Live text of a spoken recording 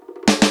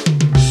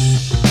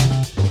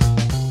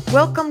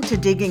Welcome to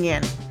Digging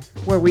In,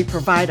 where we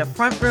provide a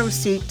front row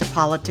seat to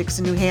politics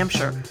in New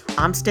Hampshire.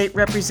 I'm State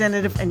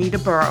Representative Anita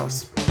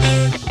Burrows.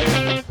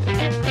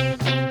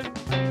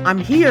 I'm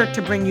here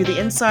to bring you the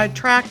inside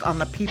track on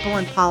the people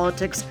and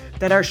politics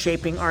that are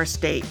shaping our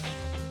state.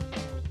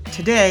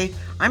 Today,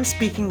 I'm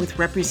speaking with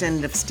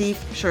Representative Steve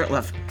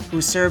Shurtleff,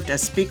 who served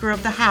as Speaker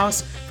of the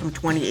House from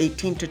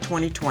 2018 to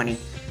 2020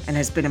 and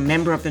has been a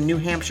member of the New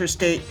Hampshire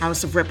State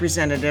House of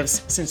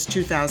Representatives since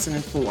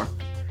 2004.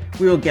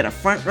 We will get a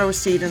front row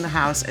seat in the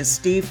House as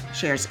Steve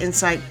shares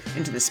insight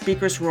into the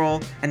Speaker's role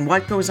and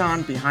what goes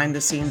on behind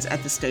the scenes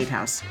at the State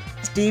House.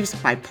 Steve's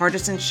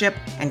bipartisanship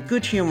and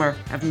good humor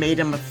have made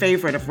him a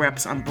favorite of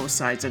reps on both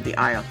sides of the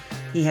aisle.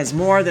 He has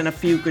more than a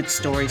few good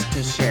stories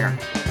to share.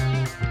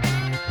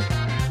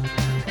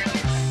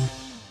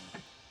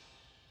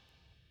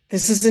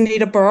 This is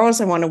Anita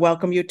Burrows. I want to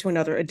welcome you to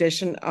another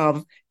edition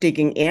of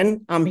Digging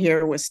In. I'm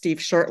here with Steve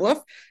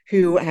Shurtleff,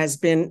 who has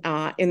been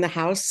in the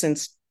House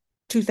since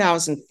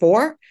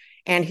 2004,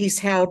 and he's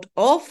held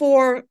all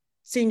four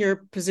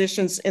senior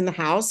positions in the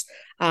House.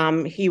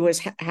 He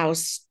was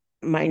House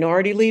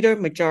Minority Leader,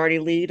 Majority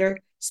Leader,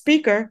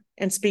 Speaker,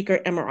 and Speaker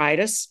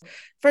Emeritus.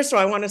 First of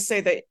all, I want to say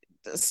that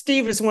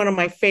Steve is one of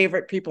my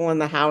favorite people in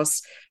the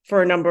House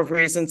for a number of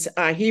reasons.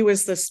 He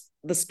was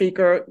the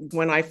Speaker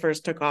when I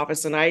first took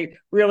office, and I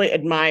really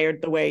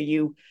admired the way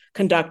you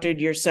conducted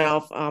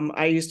yourself.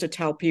 I used to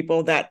tell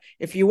people that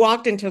if you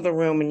walked into the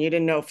room and you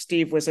didn't know if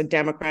Steve was a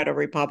Democrat or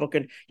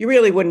Republican, you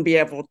really wouldn't be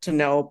able to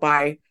know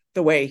by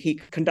the way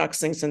he conducts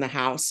things in the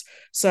House.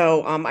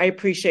 So I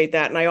appreciate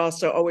that. And I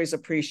also always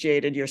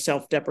appreciated your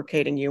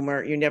self-deprecating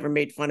humor. You never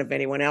made fun of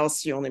anyone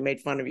else. You only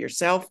made fun of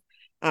yourself.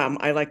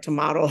 I like to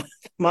model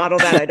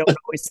that. I don't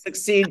always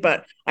succeed,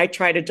 but I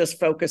try to just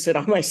focus it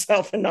on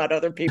myself and not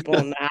other people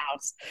in the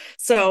House.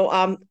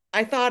 So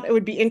I thought it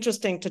would be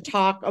interesting to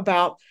talk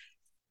about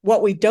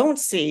what we don't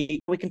see.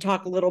 We can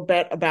talk a little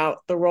bit about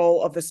the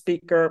role of the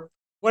Speaker.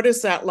 What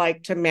is that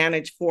like to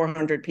manage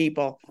 400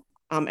 people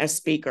as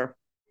Speaker?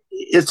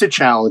 It's a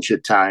challenge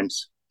at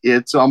times.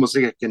 It's almost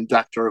like a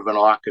conductor of an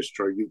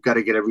orchestra. You've got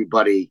to get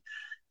everybody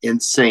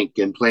in sync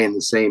and playing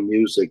the same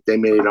music. They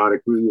may not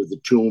agree with the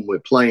tune we're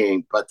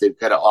playing, but they've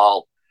got to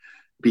all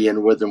be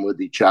in rhythm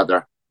with each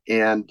other.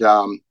 And,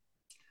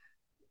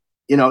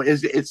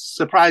 it's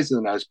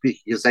surprising that I was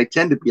speaking because I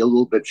tend to be a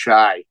little bit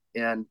shy.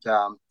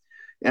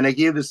 And I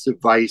gave this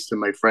advice to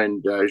my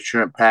friend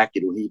Sharon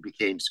Packett when he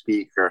became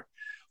Speaker.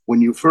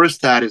 When you first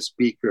start as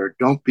Speaker,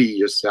 don't be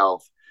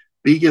yourself.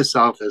 Be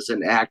yourself as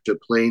an actor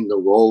playing the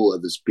role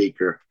of the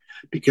Speaker,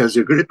 because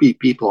there are going to be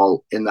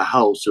people in the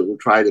House who will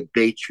try to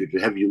bait you, to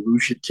have you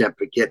lose your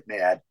temper, get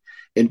mad,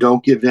 and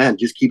don't give in.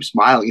 Just keep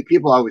smiling. And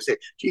people always say,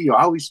 gee, you're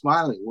always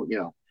smiling.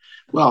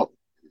 Well,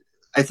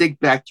 I think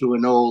back to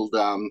an old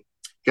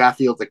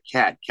Garfield the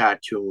Cat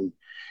cartoon.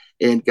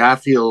 And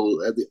Garfield,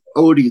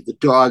 Odie, the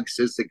dog,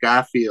 says to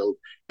Garfield,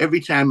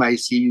 every time I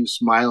see you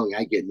smiling,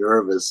 I get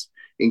nervous.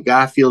 And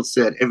Garfield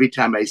said, every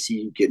time I see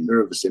you get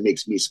nervous, it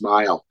makes me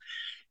smile.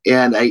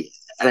 And I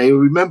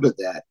remember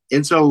that.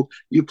 And so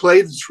you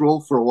play this role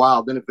for a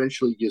while, then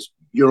eventually just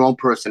your own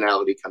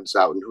personality comes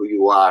out and who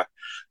you are.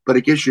 But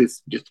it gives you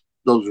just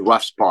those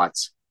rough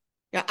spots.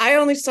 Yeah, I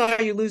only saw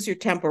you lose your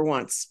temper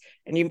once,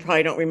 and you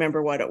probably don't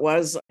remember what it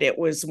was. It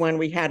was when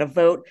we had a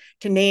vote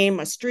to name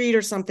a street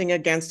or something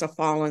against a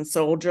fallen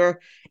soldier,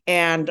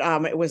 and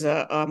it was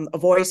a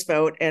voice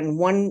vote, and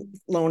one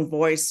lone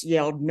voice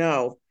yelled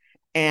no,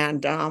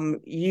 and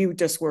you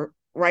just were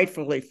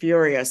rightfully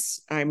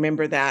furious. I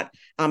remember that,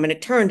 and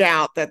it turned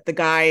out that the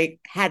guy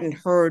hadn't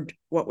heard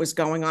what was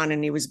going on,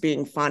 and he was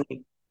being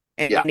funny,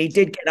 and he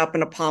did get up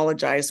and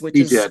apologize, which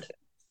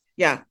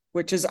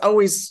is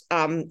always,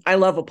 I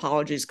love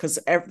apologies because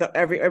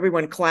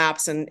everyone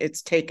claps and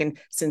it's taken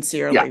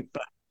sincerely. Yeah.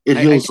 But it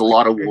heals a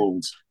lot of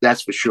wounds,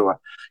 that's for sure.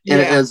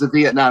 And as a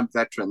Vietnam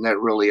veteran, that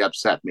really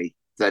upset me.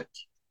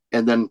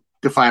 And then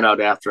to find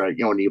out after,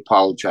 when he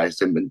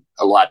apologized, it meant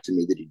a lot to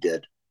me that he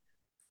did.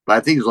 But I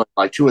think it was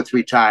like 2 or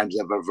 3 times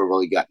I've ever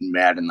really gotten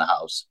mad in the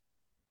House.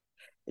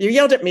 You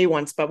yelled at me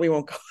once, but we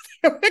won't go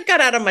there. I got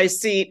out of my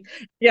seat.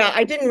 Yeah,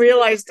 I didn't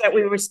realize that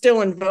we were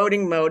still in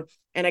voting mode.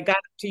 And I got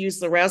to use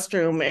the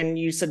restroom, and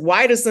you said,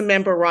 why does the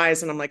member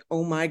rise? And I'm like,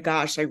 oh my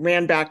gosh. I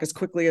ran back as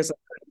quickly as I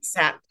could,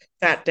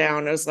 sat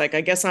down. I was like,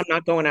 I guess I'm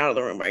not going out of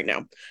the room right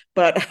now.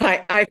 But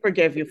I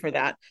forgive you for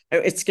that.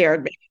 It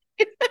scared me.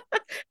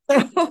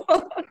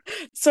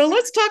 So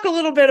let's talk a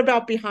little bit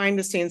about behind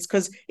the scenes,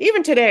 because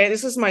even today,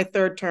 this is my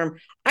 3rd term,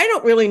 I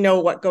don't really know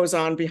what goes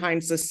on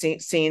behind the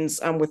scenes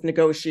with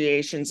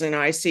negotiations. And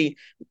I see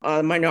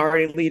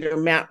Minority Leader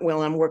Matt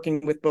Willem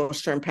working with both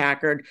Sharon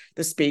Packard,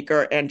 the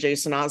Speaker, and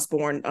Jason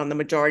Osborne, the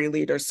Majority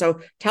Leader. So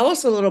tell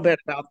us a little bit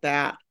about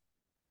that.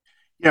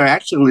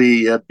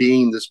 Actually,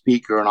 being the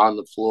Speaker and on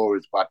the floor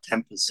is about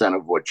 10%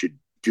 of what you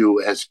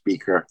do as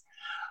Speaker.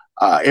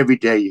 Every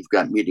day you've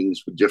got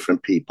meetings with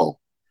different people.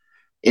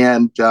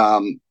 And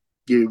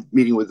you're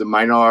meeting with the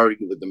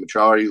minority, with the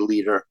majority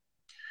leader.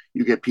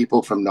 You get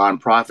people from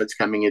nonprofits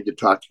coming in to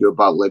talk to you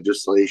about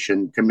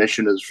legislation,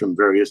 commissioners from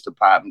various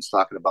departments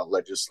talking about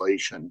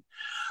legislation.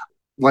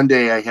 one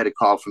day I had a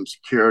call from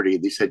security.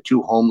 They said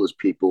two homeless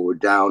people were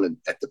down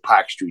at the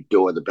Park Street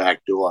door, the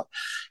back door,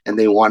 and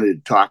they wanted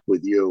to talk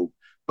with you.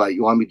 But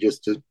you want me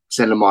just to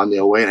send them on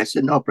their way? And I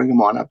said, no, bring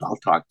them on up. I'll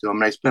talk to them.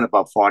 And I spent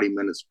about 40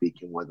 minutes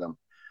speaking with them.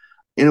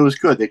 And it was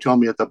good. They told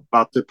me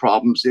about the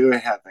problems they were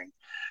having.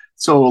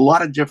 So a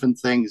lot of different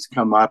things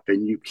come up,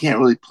 and you can't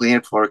really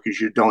plan for it because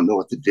you don't know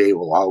what the day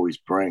will always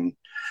bring.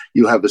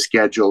 You have a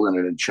schedule and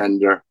an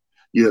agenda.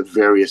 You have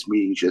various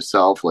meetings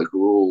yourself, like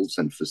rules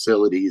and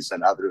facilities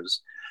and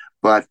others.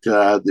 But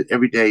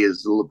every day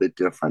is a little bit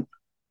different.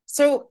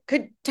 So,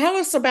 could tell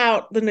us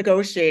about the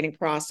negotiating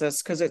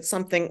process, because it's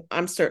something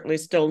I'm certainly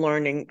still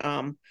learning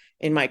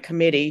in my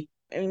committee.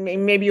 And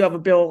maybe you have a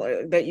bill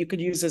that you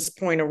could use as a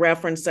point of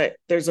reference, that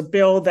there's a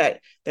bill that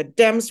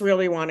Dems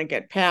really want to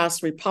get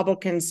passed.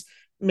 Republicans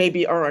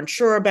maybe are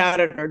unsure about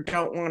it or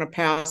don't want to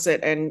pass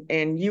it,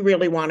 and you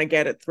really want to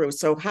get it through.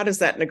 So how does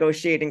that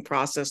negotiating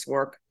process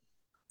work?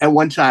 At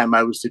one time,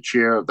 I was the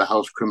chair of the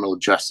House Criminal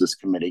Justice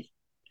Committee,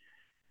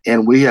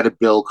 and we had a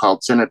bill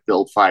called Senate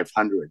Bill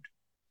 500.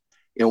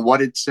 And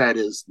what it said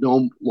is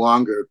no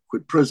longer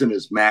could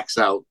prisoners max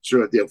out,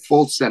 serve their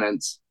full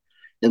sentence,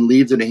 and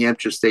leave the New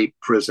Hampshire State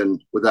Prison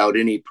without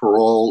any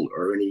parole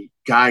or any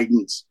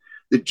guidance,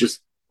 that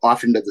just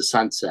off into the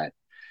sunset.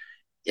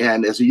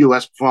 And as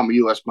a former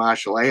U.S.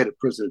 Marshal, I had a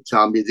prisoner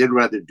tell me they'd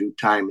rather do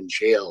time in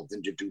jail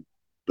than to do,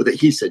 but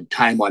he said,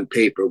 time on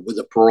paper with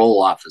a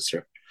parole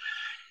officer.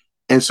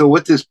 And so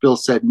what this bill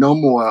said, no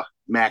more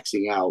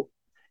maxing out.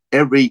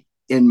 Every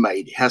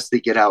inmate has to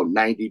get out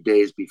 90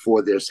 days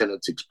before their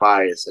sentence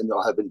expires, and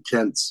they'll have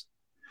intense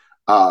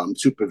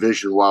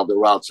supervision while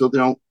they're out, so they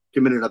don't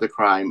commit another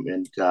crime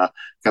and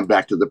come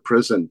back to the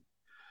prison.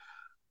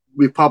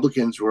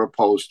 Republicans were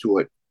opposed to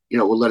it.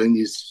 We're letting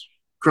these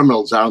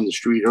criminals out on the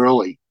street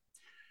early.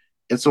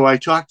 And so I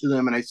talked to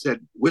them and I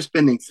said, we're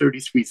spending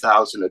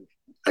 $33,000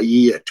 a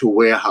year to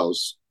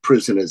warehouse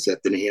prisoners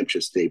at the New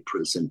Hampshire State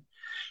Prison.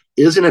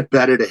 Isn't it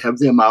better to have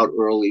them out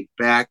early,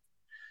 back,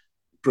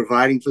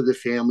 providing for the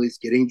families,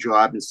 getting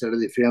jobs, instead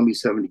of the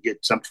families having to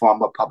get some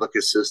form of public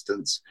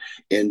assistance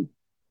and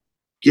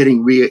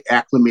getting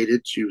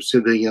reacclimated to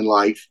civilian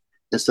life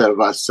instead of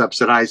us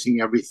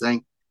subsidizing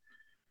everything?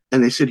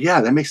 And they said,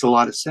 yeah, that makes a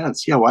lot of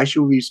sense. Yeah, why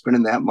should we be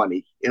spending that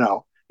money?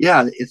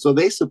 Yeah. And so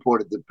they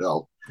supported the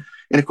bill.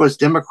 And of course,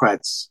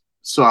 Democrats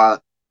saw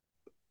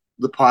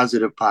the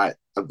positive part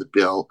of the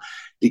bill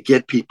to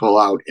get people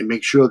out and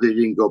make sure they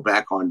didn't go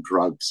back on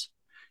drugs,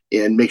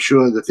 and make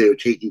sure that they were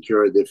taking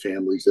care of their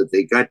families, that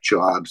they got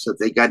jobs, that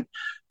they got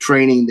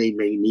training they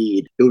may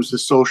need. It was a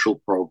social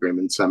program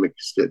to some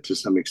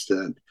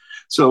extent.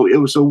 So it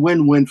was a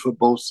win-win for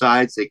both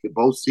sides. They could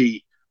both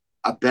see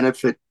a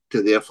benefit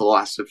to their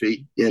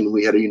philosophy, and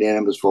we had a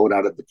unanimous vote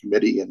out of the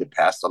committee, and it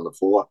passed on the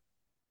floor.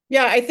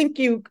 Yeah, I think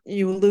you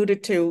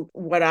alluded to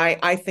what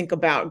I think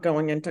about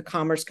going into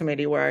Commerce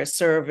Committee, where I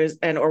serve,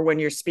 or when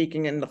you're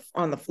speaking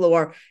on the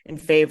floor in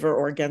favor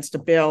or against a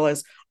bill,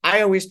 is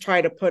I always try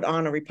to put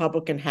on a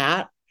Republican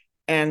hat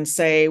and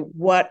say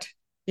what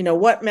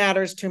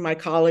matters to my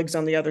colleagues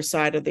on the other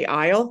side of the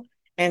aisle,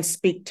 and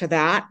speak to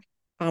that,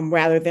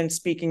 rather than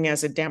speaking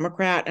as a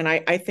Democrat. And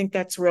I think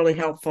that's really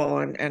helpful.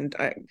 And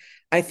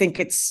I think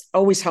it's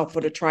always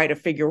helpful to try to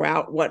figure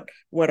out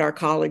what our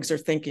colleagues are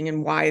thinking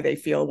and why they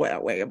feel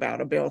that way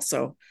about a bill.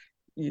 So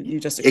you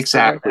just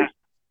exactly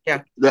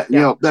that.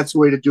 That's the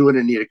way to do it,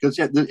 Anita, because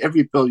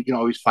every bill, you can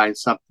always find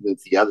something that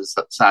the other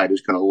side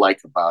is going to like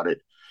about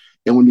it.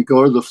 And when you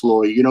go to the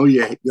floor,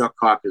 your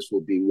caucus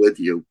will be with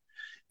you.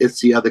 It's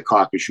the other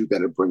caucus you got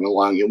to bring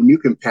along. And when you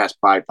can pass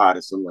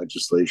bipartisan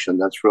legislation,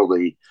 that's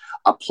really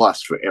a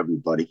plus for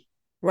everybody.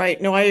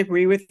 Right. No, I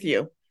agree with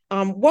you.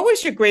 What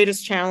was your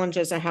greatest challenge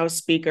as a House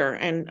Speaker?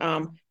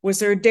 And was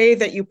there a day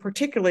that you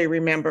particularly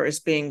remember as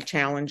being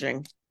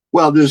challenging?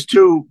 Well, there's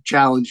two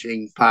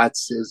challenging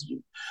parts.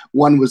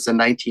 One was the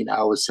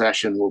 19-hour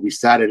session where we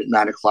started at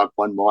 9 o'clock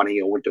one morning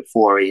and went to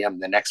 4 a.m.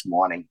 the next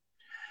morning.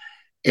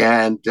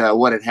 And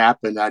what had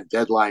happened, our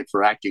deadline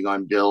for acting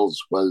on bills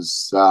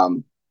was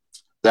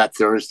that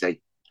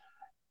Thursday.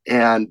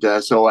 And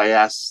so I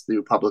asked the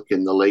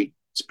Republican, the late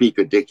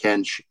Speaker Dick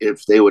Hench,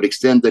 if they would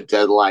extend the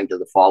deadline to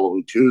the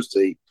following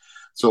Tuesday.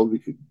 So we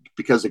could,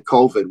 because of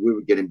COVID, we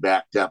were getting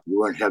backed up. We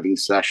weren't having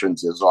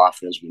sessions as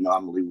often as we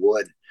normally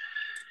would.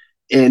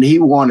 And he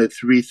wanted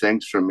three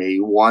things from me.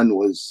 One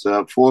was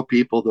 4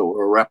 people that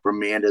were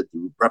reprimanded,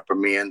 the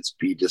reprimands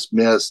be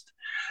dismissed.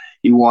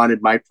 He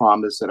wanted my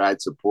promise that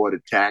I'd support a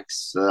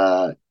tax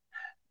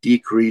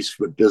decrease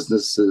for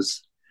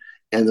businesses.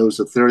 And there was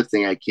a third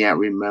thing I can't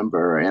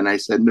remember. And I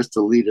said, Mr.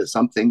 Leader,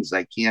 some things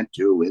I can't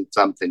do and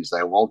some things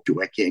I won't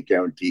do. I can't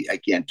guarantee I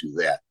can't do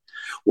that.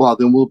 Well,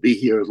 then we'll be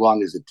here as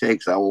long as it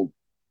takes. I won't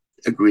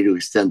agree to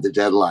extend the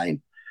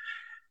deadline.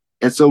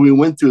 And so we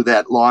went through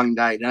that long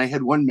night. And I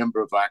had one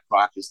member of our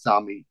caucus tell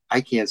me,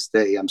 I can't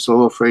stay. I'm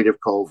so afraid of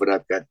COVID.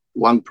 I've got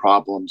lung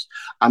problems.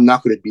 I'm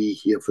not going to be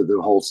here for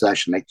the whole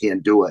session. I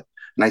can't do it.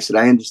 And I said,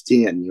 I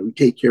understand. You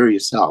take care of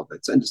yourself.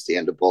 It's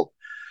understandable.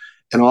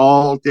 And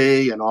all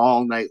day and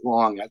all night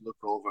long, I'd look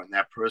over and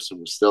that person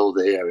was still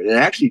there. And it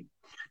actually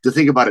to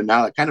think about it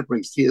now, it kind of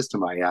brings tears to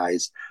my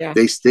eyes. Yeah.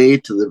 They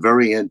stayed to the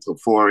very end till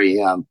 4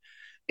 a.m.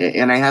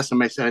 And I asked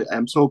them, I said,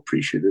 I'm so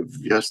appreciative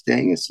of your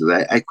staying. And so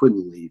I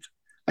couldn't leave.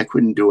 I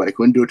couldn't do it. I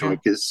couldn't do it to Yeah. my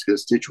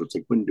constituents.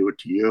 I couldn't do it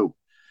to you.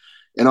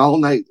 And all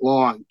night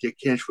long, Dick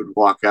Kinch would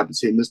walk up and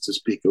say, Mr.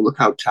 Speaker, look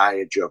how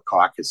tired your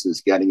caucus is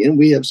getting. And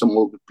we have some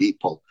older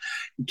people.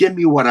 Give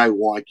me what I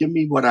want. Give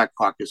me what our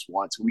caucus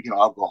wants. And we can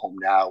all go home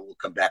now. We'll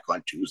come back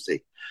on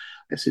Tuesday.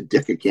 I said,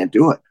 Dick, I can't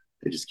do it.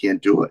 I just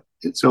can't do it.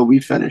 And so we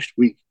finished.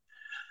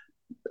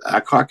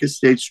 Our caucus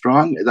stayed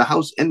strong. The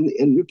House and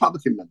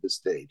Republican members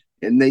stayed.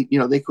 And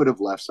they could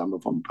have left, some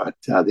of them, but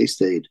they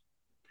stayed.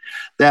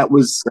 That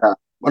was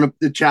one of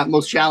the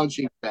most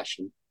challenging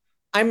sessions.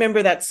 I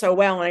remember that so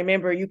well. And I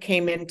remember you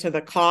came into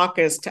the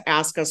caucus to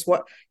ask us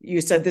what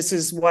you said. This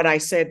is what I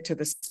said to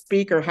the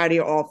speaker. How do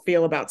you all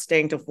feel about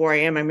staying till 4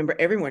 a.m.? I remember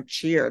everyone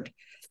cheered.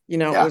 It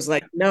was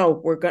like,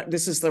 no,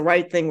 this is the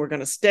right thing. We're going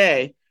to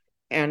stay.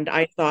 And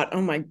I thought,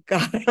 oh my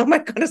God, how am I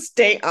going to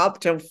stay up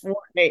till 4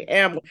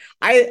 a.m.?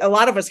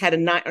 Some of us had a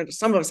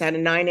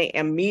 9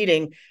 a.m.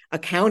 meeting, a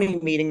county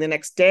meeting the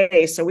next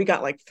day. So we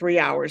got like 3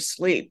 hours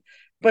sleep.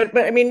 But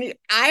I mean,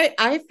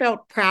 I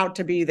felt proud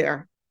to be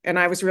there. And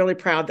I was really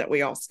proud that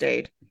we all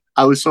stayed.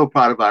 I was so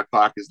proud of our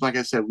caucus. Like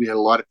I said, we had a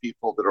lot of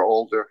people that are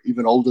older,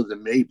 even older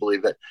than me,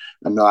 believe it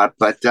or not.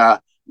 But,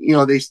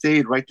 they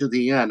stayed right to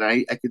the end.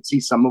 I could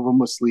see some of them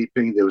were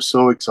sleeping. They were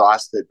so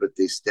exhausted, but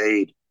they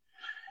stayed.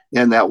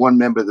 And that one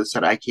member that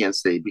said, I can't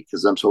stay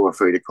because I'm so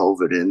afraid of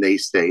COVID. And they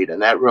stayed.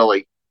 And that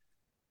really,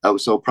 I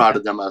was so proud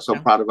of them. I was so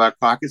proud of our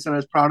caucus. And I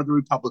was proud of the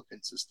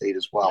Republicans that stayed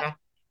as well. Yeah.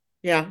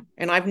 Yeah,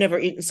 and I've never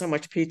eaten so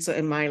much pizza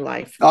in my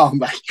life. Oh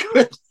my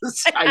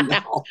goodness, I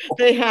know.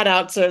 They had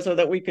out so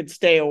that we could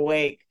stay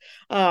awake.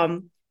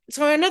 So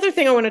another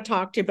thing I want to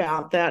talk to you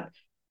about, that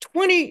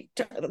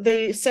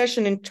the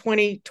session in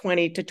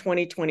 2020 to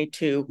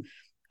 2022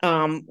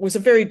 was a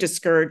very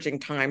discouraging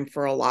time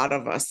for a lot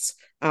of us.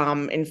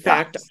 In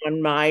fact,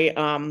 on my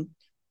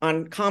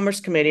on Commerce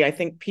Committee, I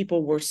think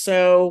people were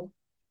so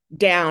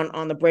down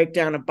on the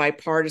breakdown of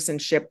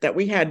bipartisanship that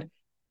we had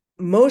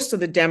most of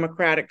the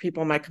Democratic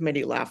people on my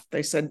committee left.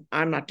 They said,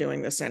 I'm not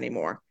doing this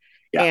anymore.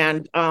 Yeah.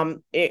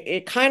 And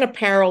it kind of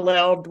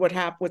paralleled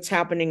what's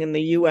happening in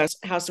the U.S.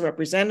 House of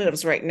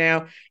Representatives right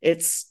now.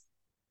 It's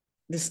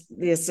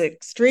this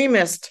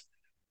extremist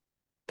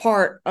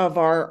part of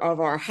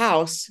our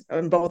House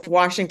in both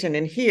Washington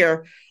and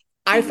here,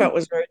 I felt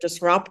was very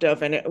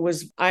disruptive. And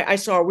I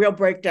saw a real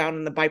breakdown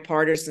in the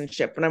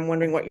bipartisanship. And I'm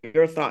wondering what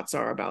your thoughts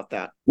are about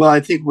that. Well, I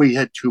think we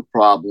had two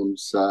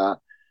problems.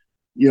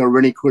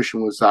 Rennie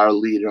Cushing was our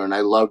leader, and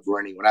I loved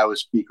Rennie. When I was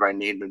speaker, I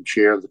named him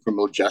chair of the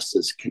Criminal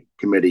Justice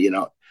Committee, and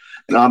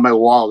on my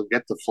wall, I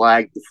got the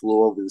flag that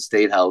flew over the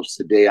State House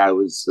the day I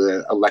was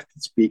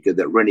elected speaker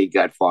that Rennie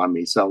got for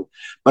me.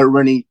 But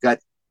Rennie got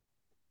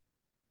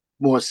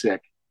more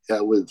sick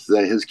with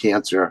his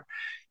cancer,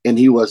 and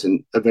he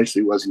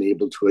eventually wasn't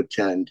able to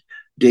attend.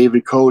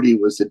 David Cody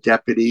was the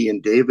deputy,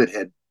 and David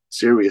had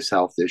serious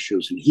health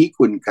issues, and he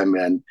couldn't come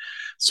in.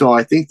 So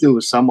I think there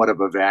was somewhat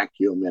of a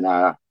vacuum in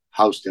our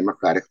House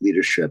Democratic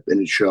leadership,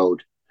 and it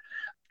showed.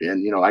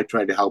 And, I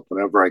tried to help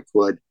whenever I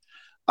could.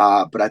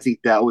 But I think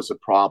that was a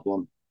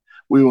problem.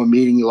 We were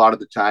meeting a lot of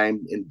the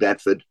time in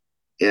Bedford,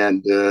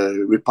 and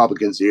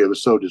Republicans here were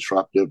so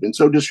disruptive and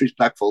so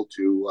disrespectful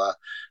to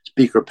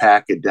Speaker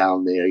Packard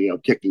down there,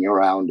 kicking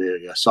around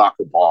a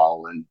soccer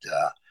ball and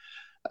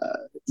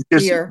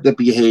just the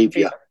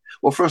behavior.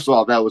 Well, first of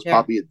all, that was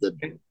probably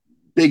the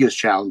biggest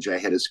challenge I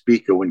had as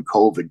speaker when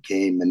COVID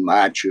came in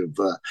March of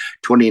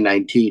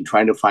 2019,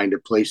 trying to find a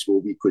place where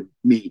we could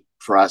meet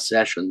for our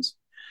sessions.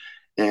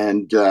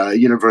 And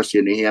University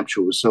of New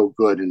Hampshire was so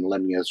good in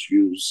letting us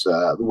use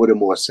the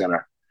Whittemore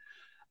Center.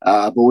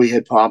 But we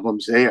had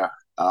problems there.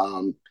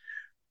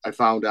 I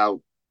found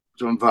out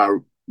some of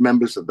our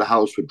members of the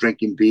House were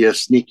drinking beer,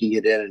 sneaking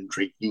it in and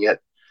drinking it.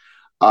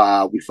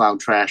 We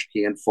found trash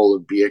can full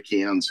of beer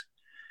cans.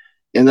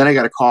 And then I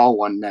got a call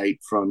one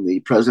night from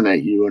the president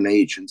at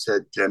UNH and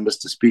said,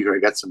 Mr. Speaker, I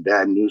got some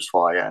bad news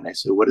for you. And I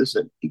said, what is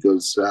it? He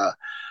goes,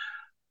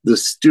 the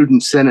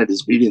Student Senate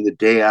is meeting the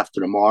day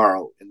after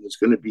tomorrow, and there's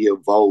going to be a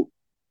vote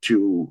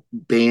to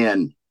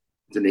ban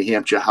the New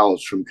Hampshire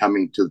House from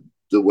coming to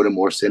the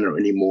Whittemore Center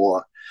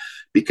anymore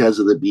because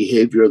of the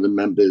behavior of the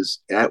members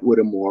at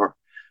Whittemore.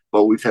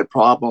 But we've had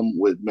problem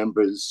with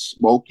members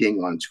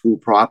smoking on school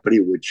property,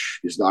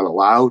 which is not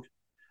allowed.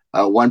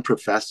 One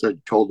professor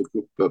told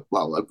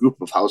a group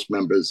of House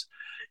members,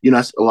 you're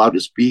not allowed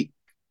to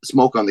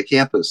smoke on the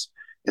campus.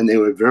 And they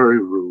were very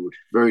rude,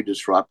 very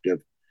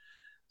disruptive.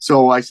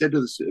 So I said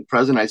to the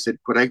president, I said,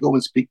 could I go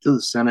and speak to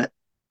the Senate?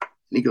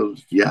 And he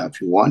goes, yeah, if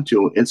you want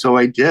to. And so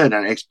I did. And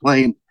I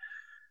explained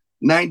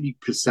 90%,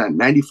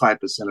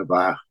 95% of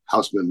our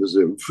House members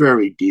are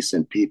very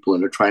decent people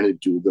and are trying to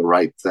do the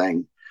right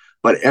thing.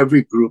 But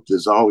every group,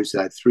 there's always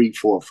that 3,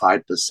 4,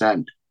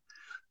 5%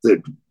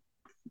 that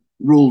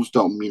rules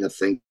don't mean a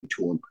thing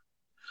to them.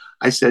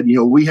 I said,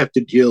 we have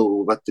to deal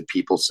with what the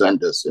people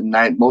send us. And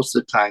most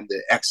of the time,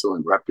 they're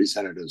excellent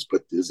representatives,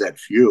 but there's that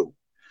few.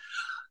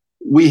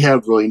 we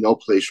have really no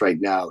place right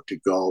now to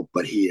go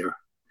but here.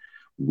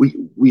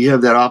 We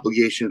have that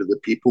obligation to the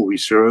people we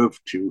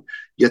serve to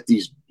get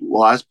these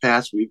laws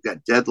passed. We've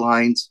got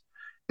deadlines.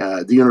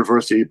 The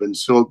university has been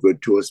so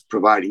good to us,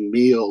 providing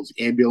meals,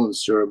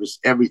 ambulance service,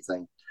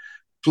 everything.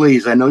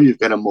 Please, I know you've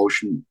got a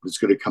motion that's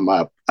going to come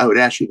up. I would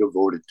ask you to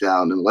vote it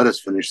down and let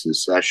us finish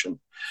this session.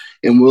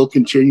 And we'll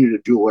continue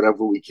to do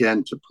whatever we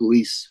can to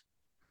police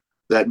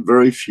that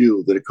very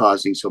few that are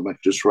causing so much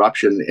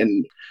disruption.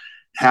 And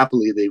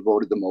happily, they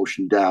voted the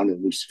motion down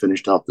and we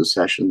finished off the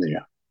session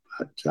there.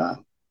 But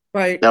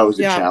Right. that was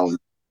a Yeah. challenge.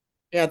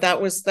 Yeah,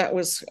 that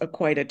was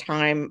quite a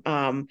time.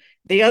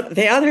 The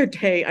other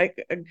day,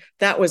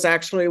 that was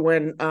actually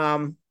when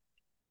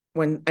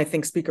I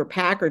think Speaker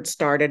Packard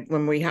started,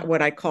 when we had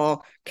what I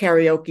call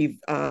karaoke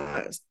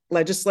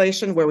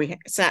legislation, where we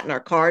sat in our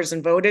cars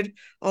and voted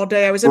all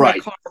day. I was in my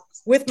car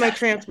with my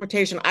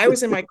transportation. I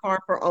was in my car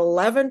for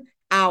 11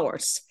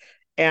 hours.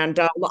 And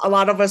a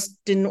lot of us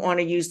didn't want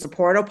to use the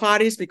porta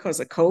potties because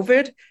of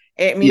COVID.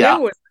 I mean, it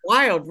was a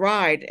wild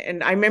ride.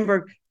 And I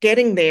remember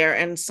getting there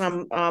and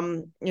some,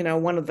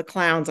 one of the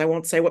clowns, I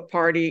won't say what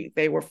party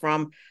they were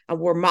from,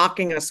 were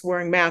mocking us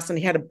wearing masks, and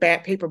he had a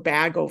paper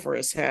bag over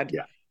his head.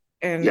 Yeah.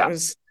 And it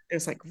was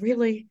like,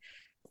 really?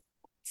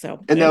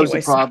 So, and that was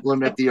the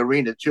problem at the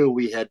arena too.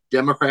 We had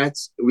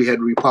Democrats, we had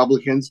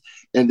Republicans,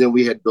 and then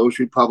we had those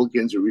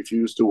Republicans who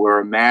refused to wear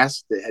a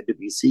mask. They had to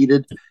be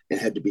seated and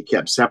had to be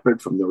kept separate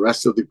from the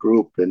rest of the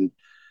group. And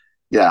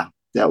yeah,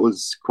 that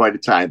was quite a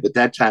time. But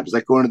that time was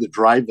like going to the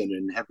drive-in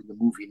and having the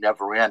movie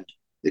never end.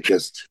 It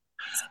just,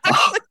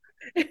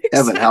 exactly.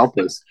 Heaven help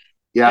us.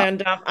 Yeah.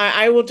 And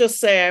I will just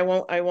say, I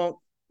won't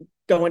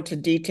go into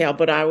detail,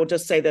 but I will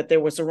just say that there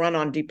was a run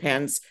on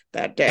Depends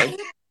that day.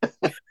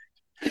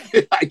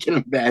 I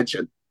can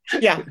imagine.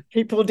 Yeah,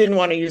 people didn't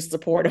want to use the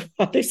porta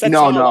potties.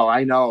 No,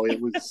 I know it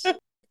was.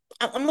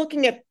 I'm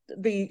looking at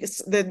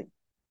the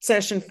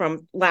session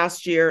from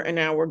last year, and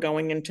now we're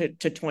going into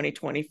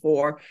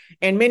 2024,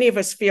 and many of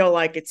us feel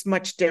like it's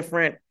much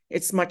different.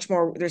 It's much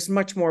more. There's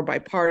much more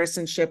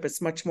bipartisanship. It's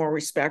much more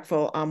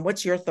respectful.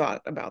 What's your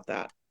thought about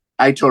that?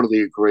 I totally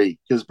agree,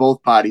 because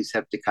both parties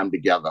have to come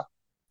together.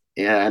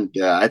 And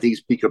I think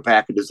Speaker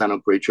Packard has done a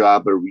great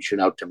job of reaching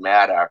out to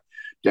Matt, our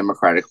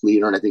Democratic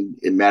leader. And I think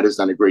Matt has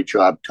done a great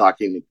job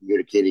talking and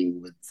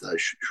communicating with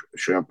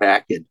Sherm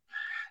Packard.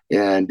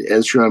 And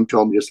as Sherm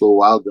told me just a little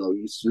while ago,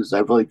 he says,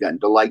 I've really gotten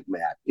to like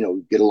Matt.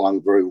 We get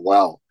along very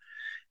well.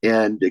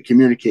 And the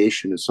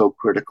communication is so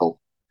critical.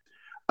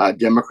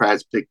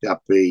 Democrats picked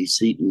up a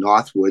seat in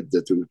Northwood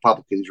that the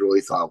Republicans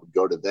really thought would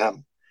go to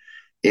them.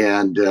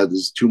 And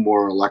there's 2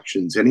 more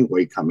elections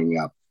anyway coming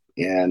up.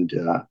 And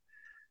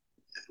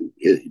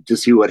to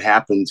see what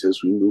happens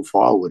as we move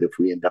forward, if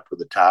we end up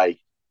with a tie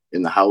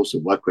in the House,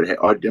 and what could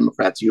or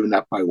Democrats even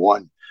up by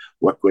 1,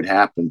 what could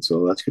happen.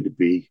 So that's going to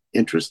be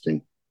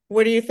interesting.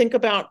 What do you think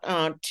about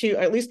 2?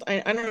 At least I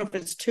don't know if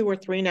it's 2 or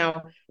 3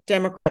 now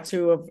Democrats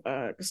who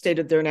have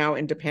stated they're now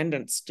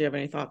independents. Do you have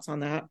any thoughts on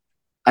that?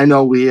 I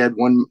know we had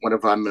one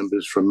of our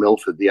members from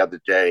Milford the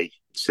other day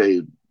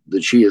say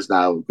that she is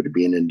now going to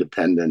be an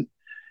independent,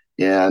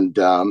 and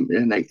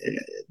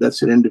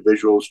that's an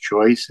individual's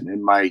choice. And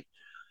in my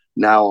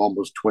now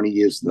almost 20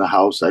 years in the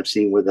House, I've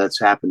seen where that's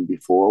happened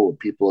before, where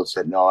people have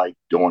said, no, I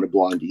don't want to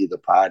belong to either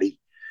party.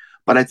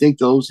 But I think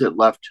those that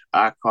left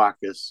our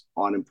caucus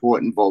on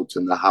important votes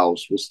in the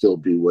House will still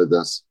be with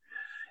us.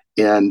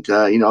 And,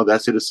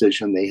 that's a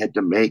decision they had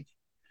to make.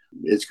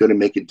 It's going to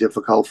make it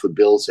difficult for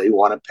bills they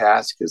want to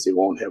pass, because they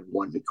won't have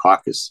one in the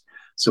caucus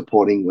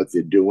supporting what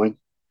they're doing.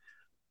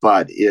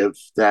 But if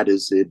that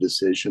is their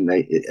decision,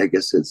 I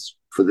guess it's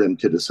for them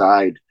to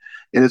decide.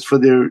 And it's for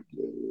the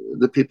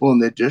people in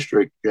their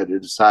district to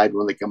decide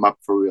when they come up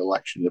for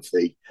re-election, if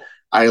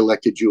I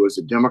elected you as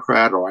a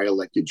Democrat or I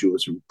elected you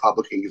as a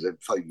Republican because I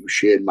felt you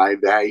shared my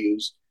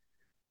values.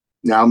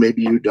 Now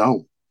maybe you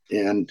don't.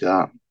 And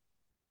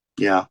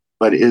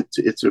but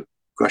it's a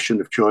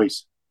question of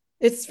choice.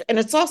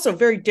 It's also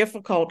very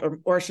difficult,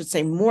 or I should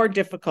say more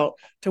difficult,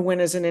 to win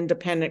as an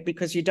independent,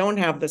 because you don't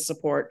have the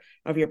support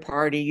of your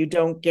party. You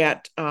don't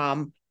get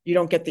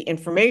the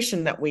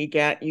information that we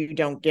get. You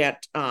don't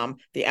get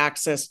the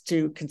access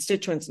to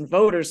constituents and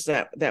voters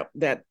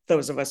that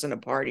those of us in a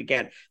party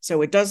get.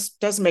 So it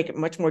does make it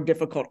much more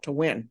difficult to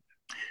win.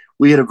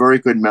 We had a very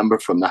good member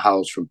from the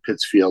House from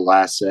Pittsfield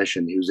last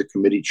session. He was a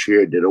committee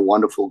chair, did a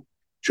wonderful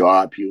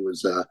job. He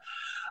was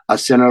a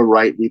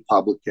center-right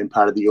Republican,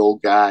 part of the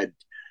old guard,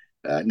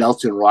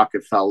 Nelson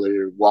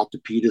Rockefeller, Walter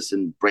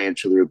Peterson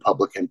branch of the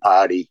Republican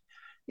Party.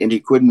 And he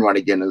couldn't run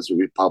again as a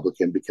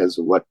Republican because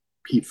of what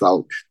he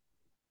felt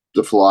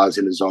the flaws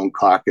in his own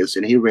caucus,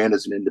 and he ran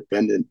as an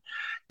independent,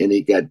 and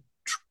he got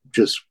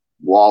just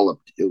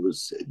walloped. It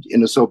was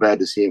so bad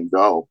to see him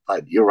go.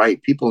 But you're right,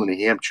 people in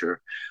New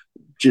Hampshire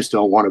just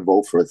don't want to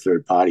vote for a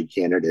third party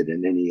candidate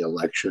in any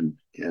election,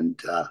 and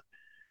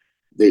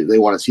they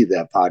want to see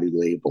that party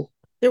label.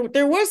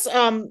 There was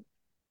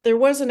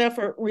an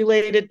effort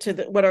related to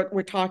what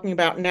we're talking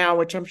about now,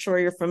 which I'm sure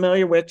you're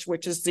familiar with,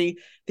 which is the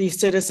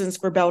Citizens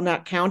for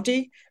Belknap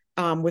County.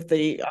 with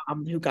the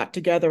who got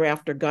together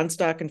after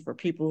Gunstock. And for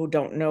people who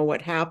don't know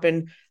what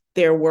happened,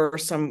 there were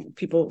some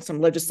people, some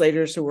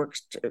legislators who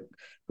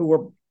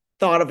were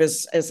thought of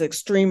as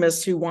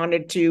extremists who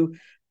wanted to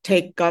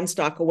take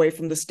Gunstock away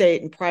from the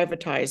state and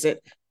privatize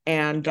it.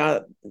 And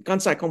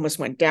Gunstock almost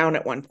went down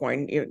at one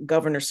point.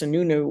 Governor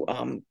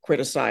Sununu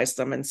criticized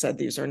them and said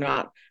these are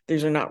not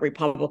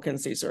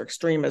Republicans, these are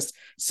extremists.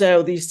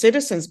 So these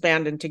citizens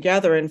banded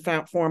together and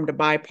formed a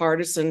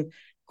bipartisan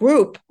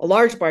group, a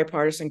large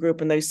bipartisan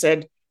group, and they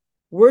said,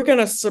 we're going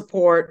to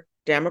support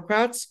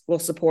Democrats, we'll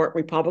support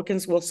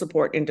Republicans, we'll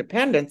support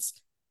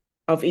independents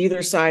of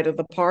either side of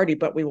the party,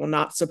 but we will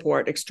not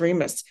support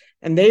extremists.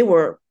 And they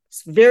were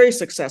very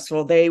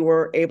successful. They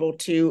were able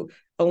to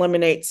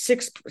eliminate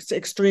 6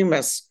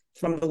 extremists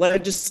from the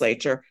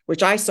legislature,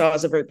 which I saw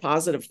as a very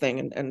positive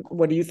thing. And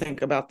what do you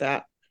think about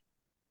that?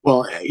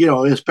 Well,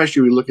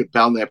 especially we look at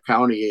Belknap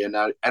County, and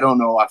I don't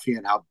know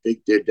offhand how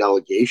big their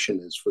delegation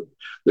is for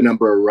the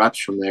number of reps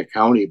from that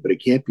county, but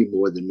it can't be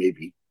more than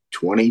maybe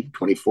 20,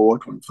 24,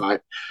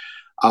 25.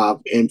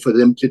 And for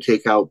them to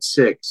take out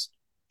 6.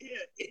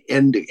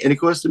 And of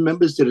course, the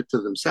members did it to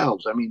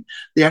themselves. I mean,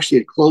 they actually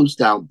had closed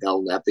down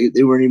Belknap.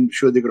 They weren't even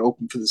sure they could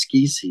open for the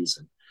ski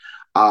season.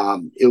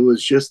 It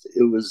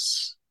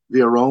was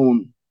their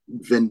own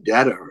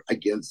vendetta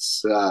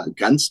against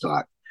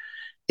Gunstock.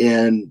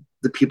 And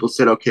the people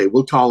said, okay,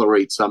 we'll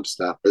tolerate some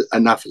stuff, but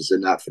enough is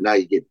enough. And now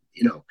you get,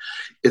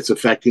 it's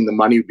affecting the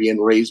money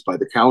being raised by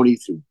the county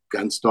through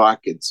Gunstock.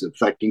 It's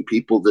affecting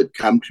people that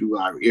come to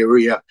our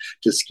area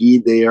to ski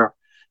there.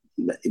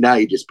 Now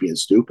you're just being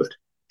stupid.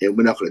 And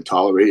we're not going to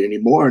tolerate it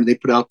anymore. And they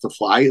put out the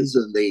flyers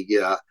and they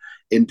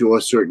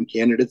endorse certain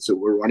candidates that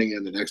were running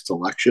in the next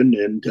election.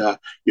 And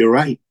you're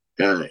right.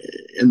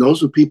 And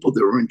those are people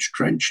that were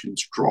entrenched in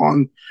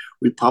strong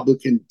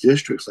Republican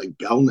districts like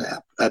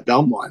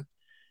Belmont.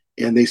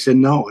 And they said,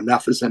 no,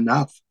 enough is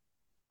enough.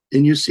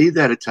 And you see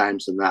that at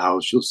times in the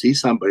House. You'll see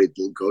somebody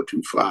that'll go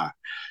too far.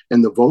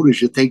 And the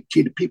voters, you think,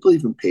 gee, do people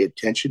even pay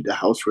attention to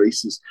House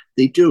races?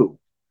 They do.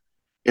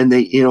 And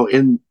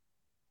and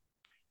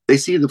they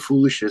see the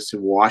foolishness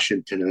in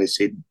Washington, and they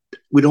say,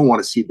 we don't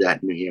want to see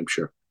that in New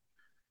Hampshire.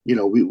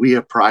 We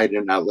have pride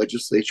in our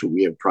legislature.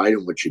 We have pride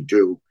in what you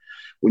do.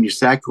 When you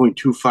start going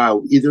too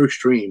far, either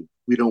extreme,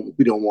 we don't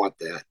want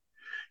that.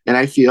 And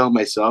I feel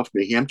myself,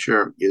 New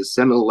Hampshire is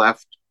center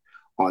left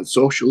on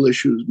social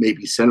issues,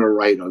 maybe center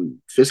right on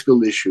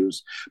fiscal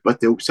issues, but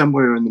they're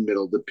somewhere in the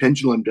middle. The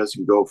pendulum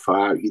doesn't go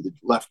far, either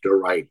left or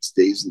right, it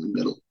stays in the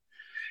middle.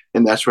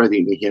 And that's where I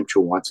think New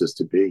Hampshire wants us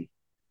to be.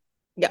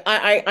 Yeah,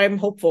 I'm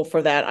hopeful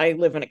for that. I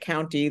live in a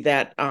county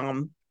that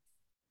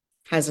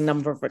has a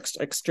number of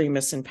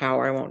extremists in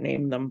power. I won't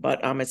name them, but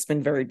it's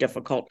been very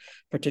difficult,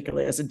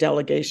 particularly as a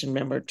delegation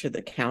member to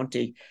the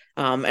county.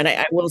 And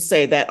I will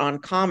say that on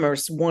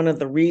commerce, one of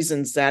the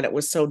reasons that it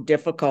was so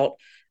difficult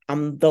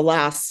the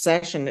last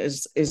session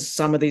is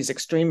some of these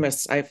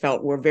extremists I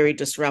felt were very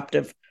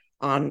disruptive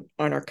on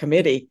our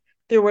committee.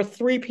 There were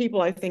 3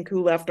 people, I think,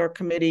 who left our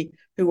committee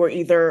who were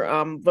either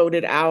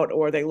voted out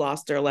or they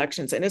lost their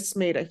elections. And it's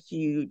made a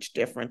huge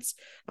difference.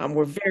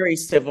 We're very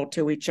civil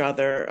to each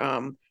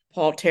other.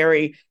 Paul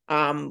Terry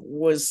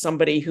was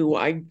somebody who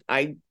I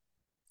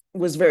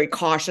was very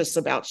cautious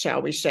about,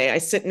 shall we say. I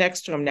sit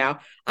next to him now.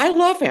 I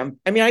love him.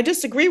 I mean, I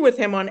disagree with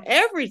him on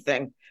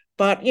everything,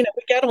 but, we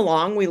get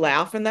along, we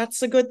laugh, and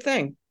that's a good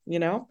thing,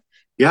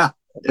 Yeah,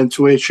 that's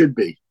the way it should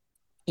be.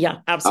 Yeah,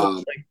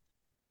 absolutely.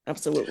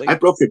 Absolutely. I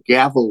broke a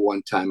gavel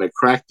one time. I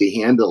cracked the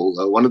handle.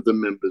 One of the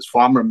members,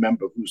 former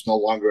member who's no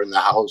longer in the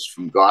House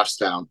from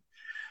Goffstown,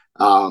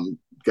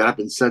 got up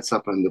and said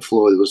something on the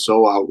floor that was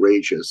so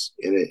outrageous,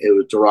 and it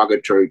was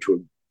derogatory to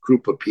a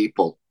group of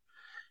people.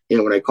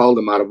 And when I called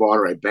him out of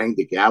order, I banged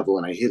the gavel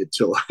and I hit it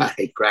till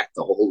I cracked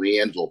the whole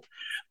handle.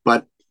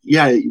 But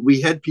yeah,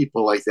 we had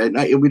people like that,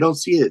 and we don't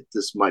see it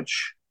this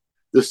much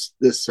this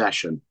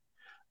session.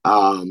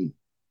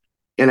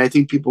 And I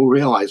think people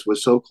realize we're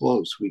so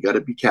close. We got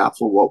to be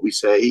careful what we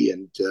say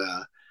and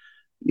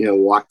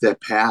walk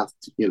that path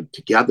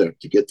together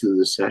to get through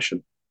this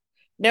session.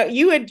 Now,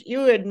 you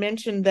had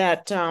mentioned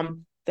that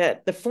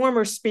that the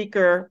former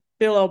speaker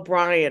Bill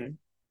O'Brien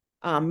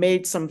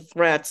made some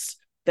threats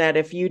that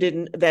if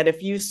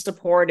you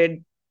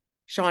supported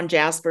Sean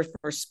Jasper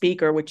for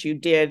speaker, which you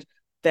did,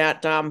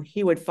 that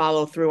he would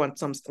follow through on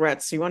some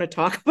threats. So you want to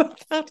talk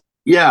about that?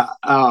 Yeah.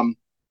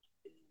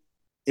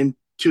 In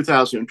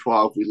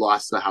 2012, we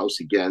lost the House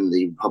again.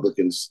 The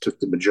Republicans took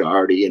the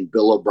majority, and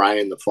Bill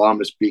O'Brien, the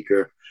former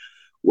speaker,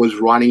 was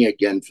running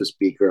again for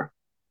speaker.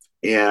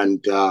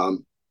 And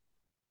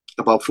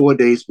about 4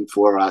 days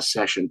before our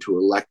session to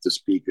elect the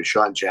speaker,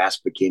 Sean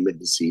Jasper came in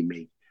to see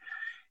me.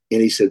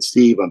 And he said,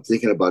 Steve, I'm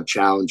thinking about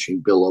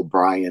challenging Bill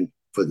O'Brien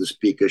for the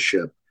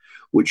speakership.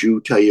 Would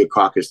you tell your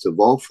caucus to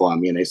vote for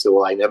me? And I said,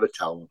 well, I never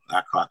tell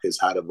our caucus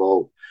how to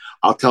vote.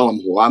 I'll tell them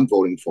who I'm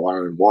voting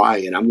for and why,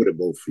 and I'm going to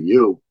vote for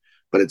you.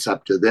 But it's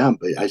up to them.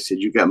 But I said,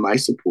 you got my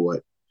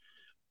support.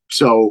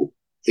 So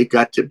it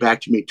got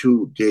back to me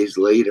 2 days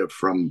later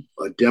from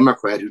a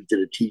Democrat who did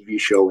a TV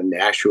show in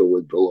Nashville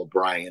with Bill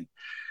O'Brien.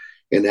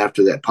 And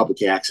after that,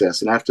 public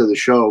access. And after the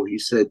show, he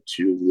said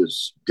to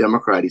this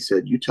Democrat, he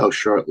said, "You tell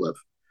Shurtleff,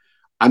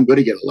 I'm going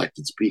to get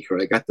elected speaker.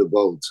 I got the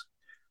votes.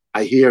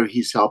 I hear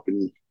he's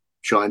helping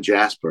Sean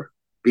Jasper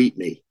beat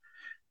me,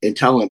 and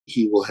tell him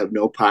he will have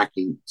no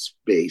parking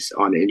space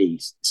on any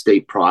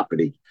state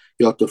property.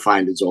 He'll have to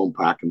find his own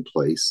parking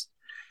place."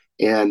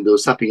 And there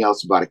was something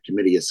else about a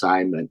committee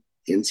assignment.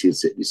 And he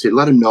said,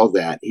 let him know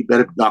that. He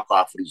better knock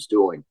off what he's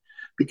doing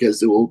because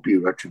there will be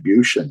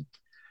retribution.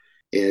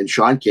 And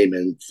Sean came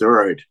in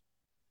third.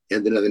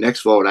 And then in the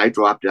next vote, I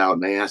dropped out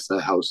and I asked the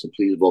House to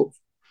please vote.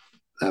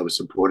 I was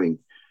supporting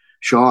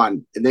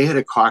Sean. And they had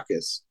a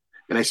caucus.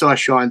 And I saw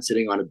Sean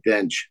sitting on a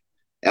bench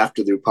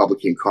after the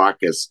Republican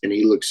caucus. And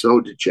he looked so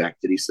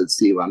dejected. He said,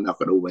 "Steve, I'm not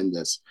going to win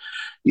this."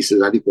 He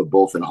said, "I think we're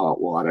both in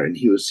hot water." And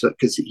he was,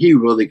 because he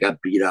really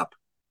got beat up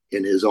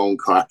in his own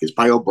caucus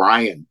by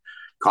O'Brien,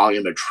 calling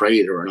him a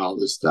traitor and all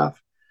this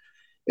stuff.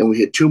 And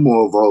we had two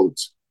more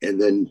votes. And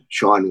then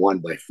Sean won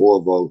by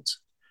 4 votes.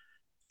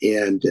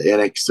 And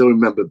I still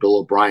remember Bill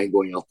O'Brien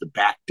going out the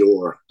back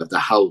door of the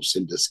House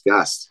in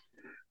disgust.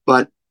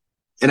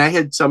 And I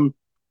had some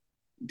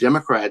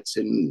Democrats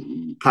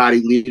and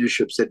party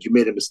leadership said, "You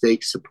made a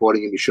mistake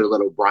supporting him. You should have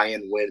let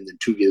O'Brien win." And then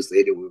 2 years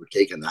later, we were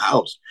taking the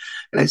House.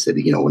 And I said,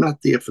 we're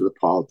not there for the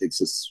politics.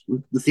 It's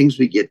the things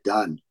we get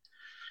done.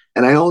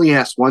 And I only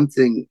asked one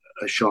thing,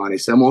 Sean. I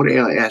said, "I'm only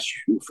going to ask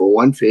you for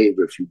one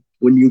favor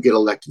when you get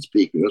elected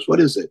speaker." He goes, "What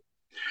is it?"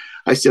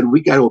 I said,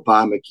 "We got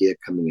Obamacare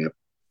coming up,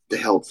 the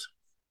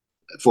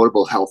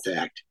Affordable Health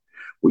Act.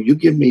 Will you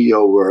give me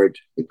your word,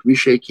 if we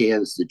shake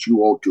hands, that you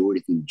won't do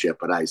anything to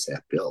jeopardize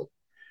that bill?"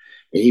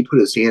 And he put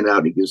his hand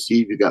out and he goes,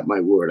 "Steve, you got my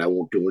word. I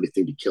won't do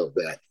anything to kill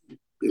that.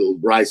 It'll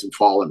rise and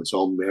fall on its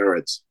own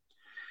merits."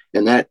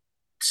 And that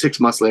 6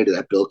 months later,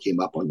 that bill came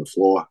up on the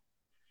floor.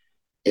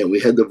 And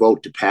we had the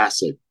vote to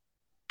pass it.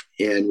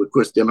 And of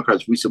course,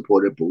 Democrats, we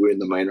supported it, but we're in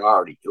the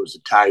minority. It was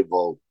a tie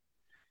vote.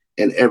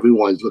 And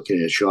everyone's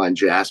looking at Sean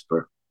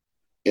Jasper.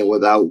 And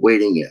without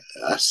waiting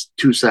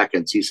 2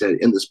 seconds, he said,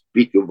 "And the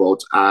speaker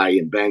votes aye,"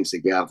 and bangs the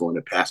gavel, and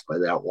it passed by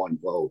that one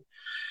vote.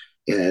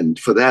 And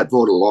for that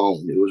vote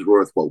alone, it was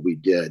worth what we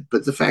did.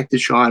 But the fact that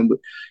Sean,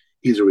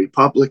 he's a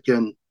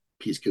Republican,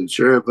 he's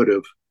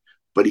conservative,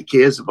 but he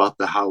cares about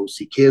the House.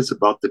 He cares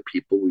about the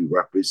people we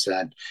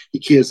represent. He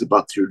cares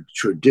about the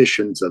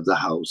traditions of the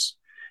House.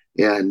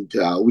 And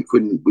we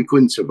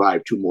couldn't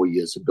survive 2 more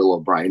years of Bill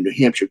O'Brien. New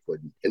Hampshire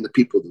couldn't, and the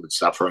people that would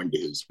suffer under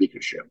his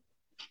speakership.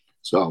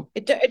 So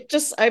it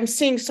just, I'm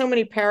seeing so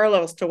many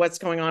parallels to what's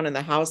going on in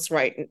the House,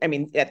 right? I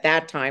mean, at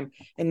that time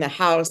in the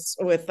House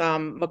with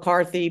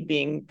McCarthy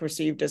being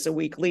perceived as a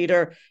weak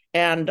leader,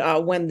 and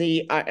I'm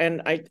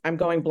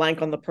going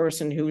blank on the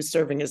person who was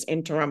serving as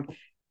interim.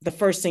 The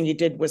first thing he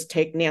did was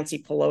take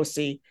Nancy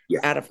Pelosi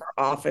out of her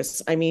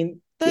office. I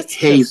mean, that's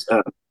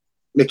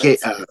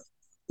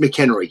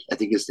McHenry, I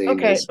think his name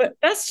is. But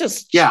that's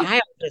just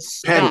childish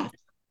stuff.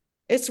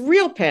 It's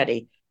real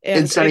petty.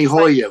 And Sonny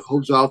Hoyer,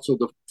 who's also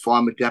the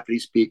former deputy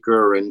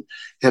speaker and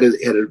had a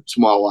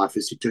small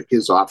office, he took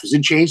his office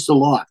and changed the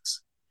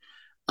locks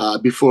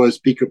before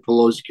Speaker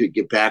Pelosi could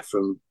get back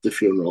from the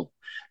funeral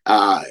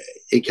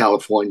in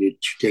California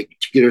to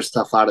get her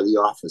stuff out of the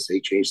office. They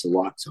changed the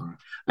locks on her.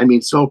 I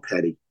mean, so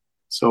petty,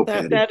 so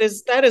petty. That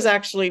is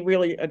actually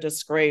really a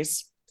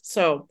disgrace.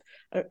 So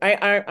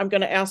I'm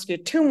going to ask you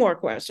 2 more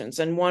questions,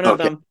 and one of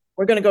them,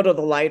 we're going to go to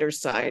the lighter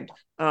side.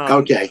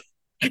 Okay.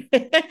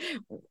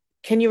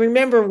 Can you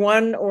remember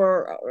one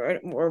or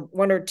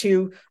 1 or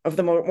 2 of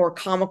the more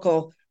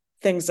comical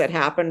things that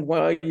happened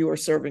while you were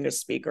serving as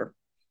speaker?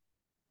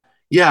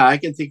 Yeah, I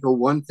can think of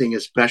one thing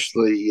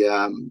especially.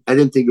 I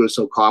didn't think it was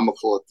so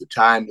comical at the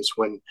time, is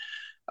when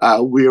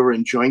we were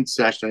in joint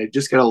session. I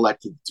just got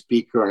elected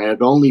speaker, and I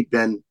had only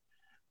been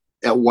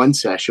at one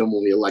session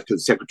when we elected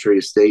the Secretary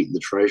of State and the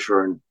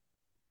Treasurer and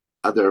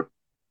other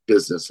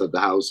business of the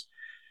House.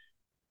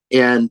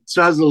 And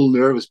so I was a little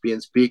nervous being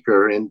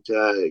speaker, and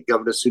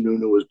Governor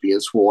Sununu was being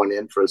sworn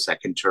in for a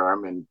second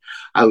term. And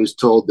I was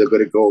told they're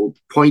going to go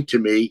point to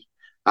me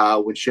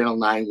when Channel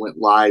 9 went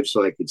live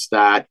so I could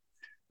start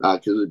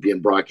because it was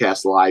being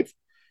broadcast live.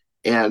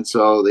 And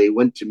so they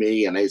went to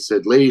me and I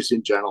said, "Ladies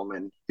and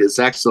gentlemen, His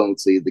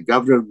Excellency, the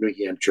Governor of New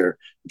Hampshire,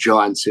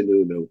 John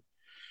Sununu."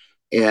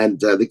 And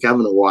the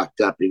governor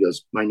walked up and he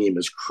goes, "My name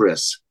is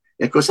Chris."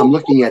 And of course, I'm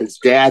looking at his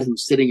dad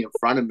who's sitting in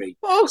front of me,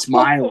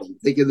 smiling,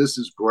 thinking this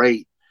is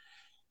great.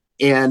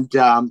 And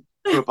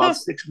for about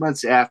 6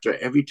 months after,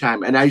 every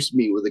time, and I used to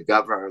meet with the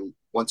governor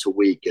once a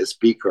week as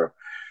speaker,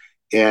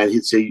 and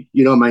he'd say,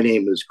 "My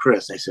name is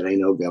Chris." I said, "I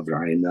know,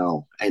 Governor. I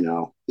know.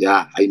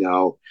 Yeah, I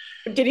know."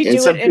 Did he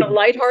do it in a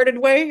lighthearted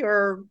way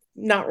or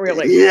not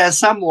really? Yeah,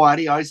 somewhat.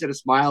 He always had a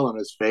smile on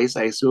his face.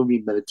 I assume he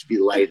meant it to be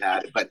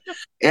lighthearted, but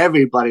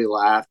everybody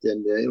laughed.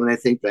 And when I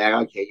think back,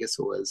 okay, I guess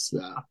it was.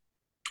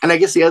 And I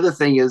guess the other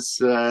thing is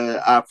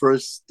our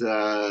first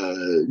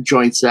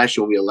joint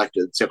session, we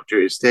elected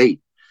Secretary of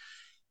State.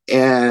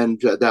 And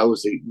that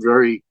was a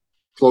very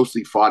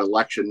closely fought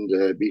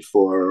election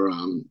before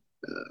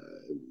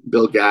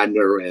Bill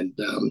Gardner and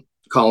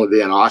Colin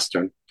Van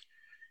Osten.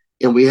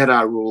 and we had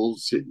our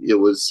rules. It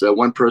was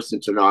one person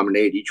to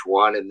nominate each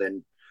one, and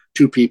then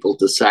two people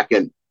to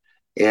second,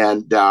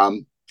 and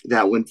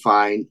that went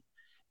fine.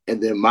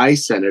 And then my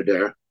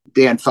senator,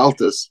 Dan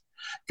Feltus,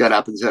 got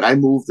up and said, "I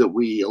move that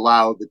we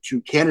allow the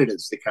two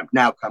candidates to come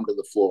to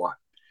the floor."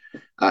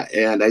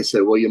 And I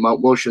said, "Well, your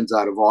motion's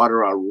out of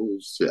order. Our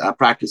rules,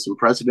 practice and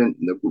precedent,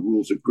 and the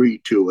rules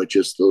agreed to are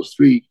just those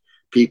three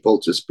people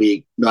to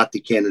speak, not the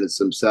candidates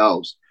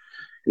themselves."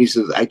 And he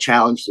says, "I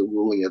challenge the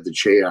ruling of the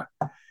chair."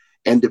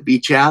 And to be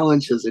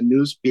challenged as a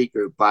new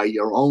speaker by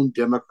your own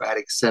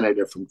Democratic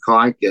senator from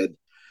Concord,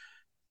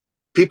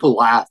 people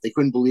laughed. They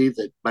couldn't believe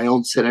that my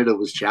own senator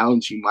was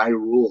challenging my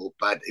rule,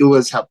 but it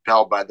was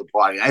upheld by the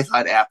body. I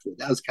thought after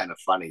that was kind of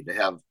funny to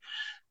have.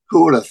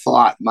 Who would have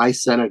thought my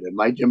senator,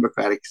 my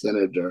Democratic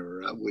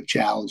senator, would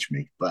challenge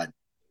me? But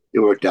it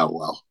worked out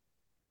well.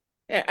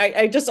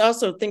 I just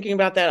also thinking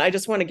about that. I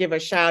just want to give a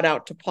shout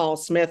out to Paul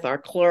Smith, our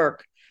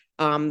clerk,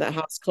 the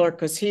House clerk,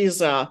 because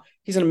he's an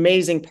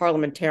amazing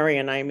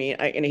parliamentarian. I mean,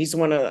 and he's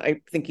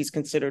I think he's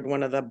considered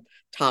one of the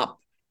top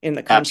in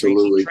the country.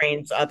 Absolutely. He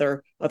trains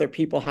other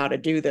people how to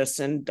do this,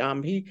 and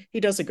he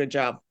does a good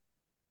job.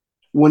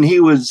 When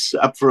he was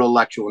up for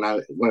election, when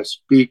I was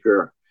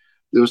speaker,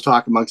 there was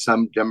talk among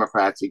some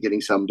Democrats of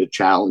getting someone to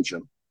challenge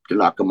him, to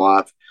knock him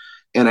off.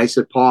 And I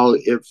said, "Paul,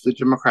 if the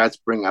Democrats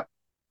bring up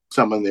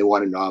someone they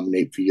want to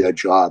nominate for your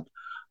job,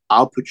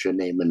 I'll put your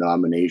name in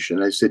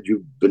nomination." I said,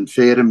 "You've been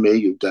fair to me.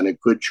 You've done a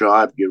good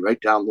job. You're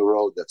right down the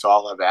road. That's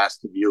all I've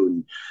asked of you.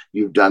 And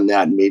you've done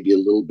that and maybe a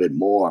little bit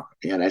more."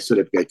 And I said,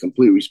 "I've got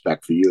complete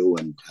respect for you.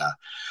 And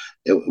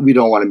we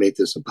don't want to make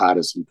this a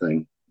partisan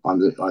thing on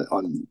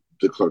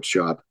the clerk's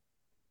job."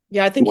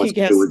 Yeah, I think he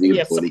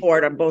has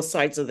support on both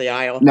sides of the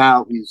aisle.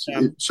 Now he's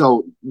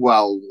so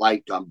well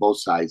liked on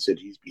both sides that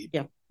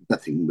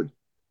nothing would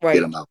get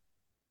him out.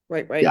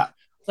 Right. Yeah.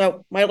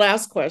 So my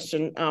last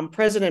question,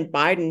 President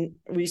Biden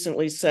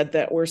recently said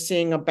that we're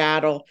seeing a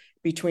battle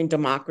between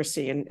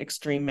democracy and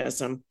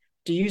extremism.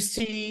 Do you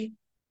see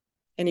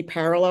any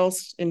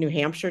parallels in New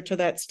Hampshire to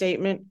that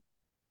statement?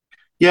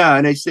 Yeah,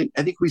 and I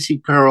think we see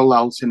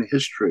parallels in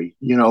history.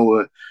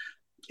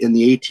 In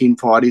the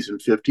 1840s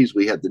and 50s,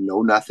 we had the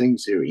Know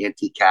Nothings. They were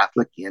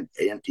anti-Catholic and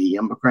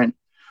anti-immigrant.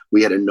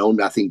 We had a Know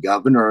Nothing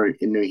governor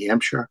in New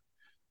Hampshire.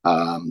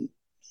 And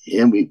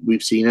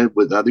we've seen it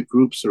with other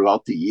groups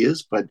throughout the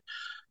years, but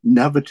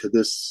never to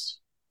this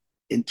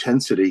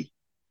intensity.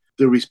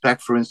 The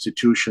respect for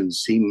institutions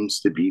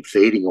seems to be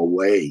fading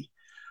away.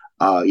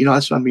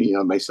 That's what I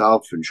mean,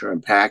 myself and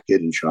Sharon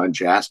Packett and Sean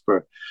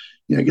Jasper,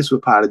 I guess we're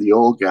part of the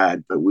old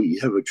guard, but we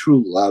have a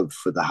true love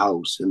for the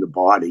House and the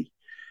body.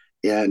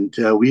 And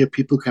we have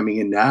people coming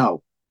in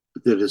now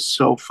that is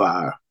so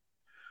far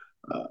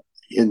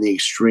in the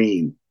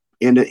extreme.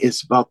 And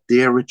it's about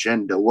their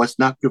agenda, what's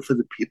not good for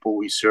the people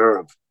we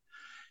serve.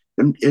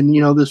 And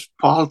this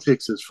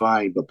politics is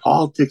fine, but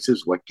politics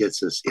is what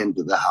gets us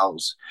into the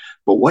House.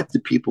 But what the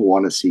people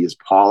want to see is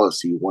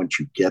policy once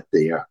you get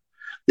there.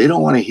 They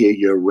don't want to hear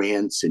your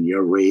rants and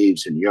your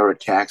raves and your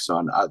attacks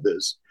on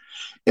others.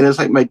 And it's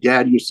like my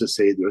dad used to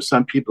say, there are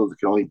some people that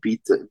can only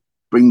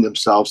bring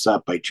themselves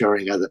up by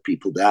tearing other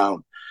people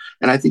down.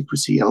 And I think we're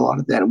seeing a lot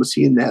of that. And we're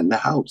seeing that in the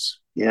House.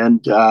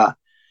 And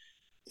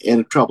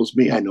it troubles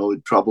me. I know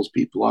it troubles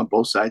people on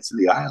both sides of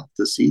the aisle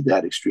to see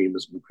that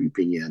extremism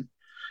creeping in.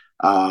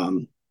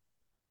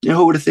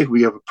 Who would have think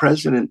we have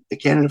a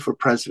candidate for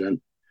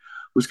president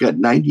who's got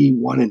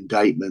 91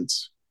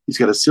 indictments. He's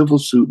got a civil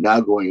suit now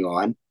going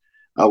on.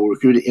 We're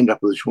going to end up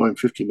with a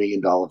 $250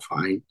 million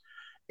fine.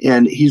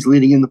 And he's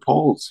leading in the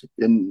polls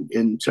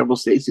in several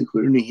states,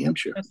 including New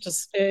Hampshire. It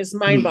just is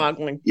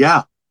mind-boggling.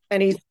 Yeah.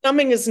 And he's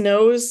thumbing his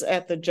nose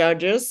at the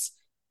judges,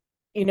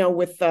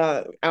 with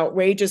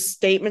outrageous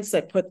statements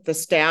that put the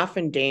staff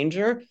in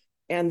danger.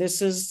 And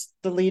this is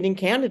the leading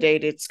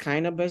candidate. It's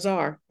kind of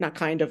bizarre. Not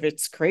kind of,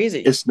 it's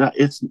crazy. It's not,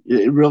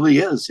 it really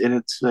is.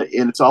 And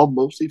it's all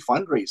mostly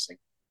fundraising.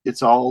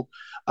 It's all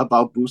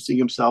about boosting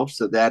himself.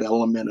 So that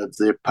element of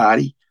their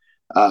party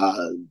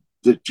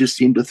that just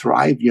seemed to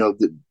thrive,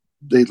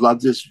 they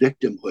love this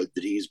victimhood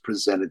that he's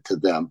presented to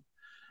them.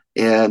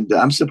 And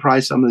I'm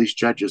surprised some of these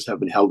judges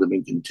haven't held him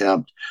in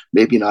contempt,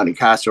 maybe not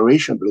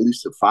incarceration, but at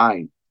least a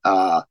fine.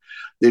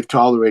 They've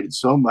tolerated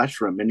so much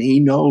from him, and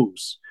he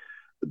knows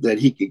that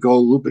he could go a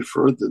little bit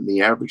further than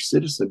the average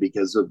citizen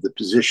because of the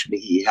position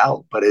he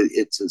held. But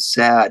it's a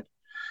sad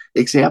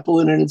example,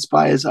 and it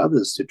inspires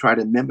others to try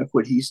to mimic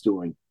what he's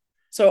doing.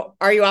 So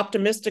are you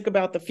optimistic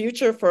about the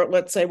future for,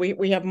 let's say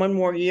we have one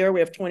more year,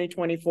 we have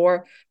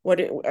 2024.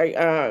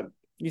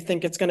 You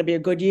think it's going to be a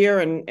good year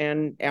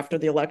and after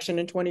the election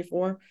in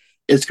 24?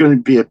 It's going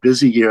to be a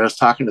busy year. I was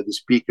talking to the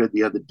speaker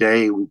the other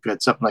day. We've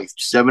got something like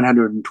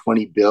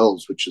 720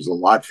 bills, which is a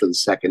lot for the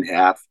second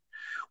half.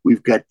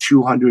 We've got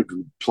 200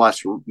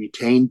 plus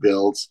retained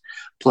bills,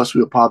 plus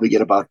we'll probably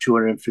get about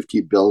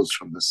 250 bills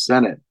from the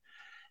Senate.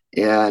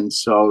 And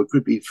so it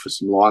could be for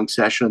some long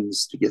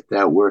sessions to get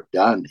that work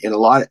done. And a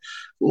lot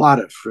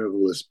of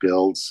frivolous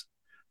bills.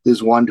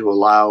 There's one to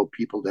allow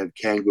people to have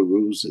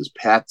kangaroos as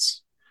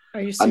pets. Are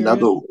you serious?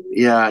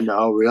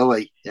 No,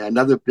 really.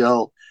 Another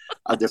bill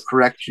the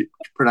correct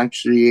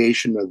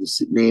pronunciation of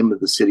the name of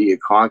the city of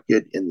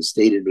Concord in the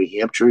state of New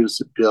Hampshire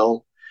is a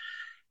bill.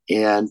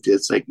 And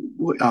it's like,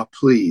 oh,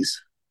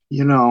 please,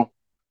 you know,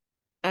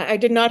 I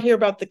did not hear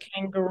about the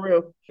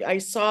kangaroo. I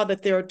saw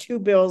that there are two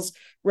bills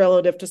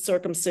relative to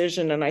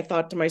circumcision, and I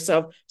thought to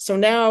myself, so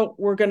now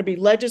we're going to be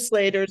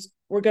legislators,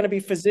 we're going to be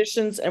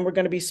physicians, and we're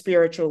going to be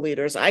spiritual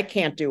leaders. I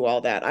can't do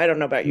all that. I don't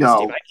know about you, Steve.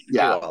 no, I can't do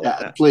yeah, all of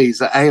that.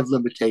 please. I have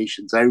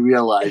limitations. I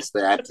realize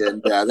that,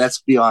 and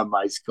that's beyond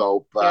my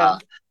scope. Yeah,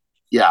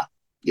 Yeah,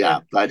 yeah, yeah.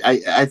 but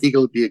I think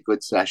it'll be a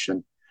good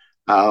session.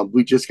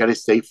 We just got to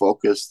stay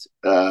focused,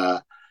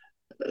 not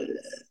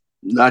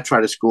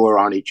try to score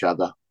on each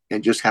other,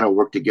 and just kind of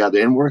work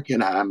together and work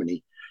in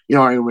harmony. You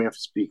know, I ran for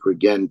speaker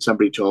again.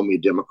 Somebody told me,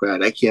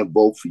 Democrat, I can't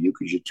vote for you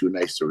because you're too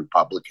nice to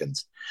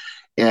Republicans.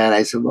 And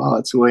I said, well,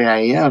 that's the way I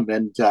am.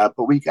 And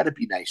but we got to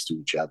be nice to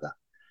each other.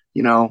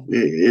 You know,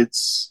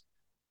 it's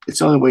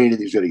the only way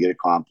anything's going to get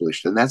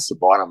accomplished, and that's the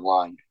bottom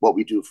line. What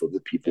we do for the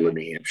people in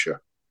New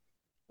Hampshire.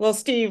 Well,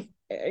 Steve,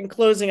 in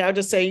closing, I'll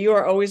just say you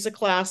are always a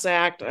class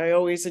act. I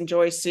always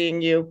enjoy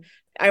seeing you.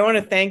 I want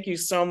to thank you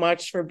so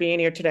much for being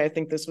here today. I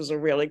think this was a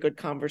really good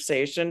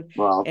conversation.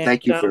 Well, And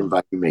thank you for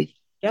inviting me.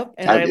 yep,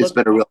 and I It's look.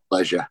 been a real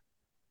pleasure.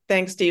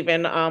 Thanks,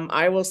 Stephen.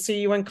 I will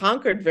see you in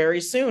Concord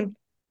very soon.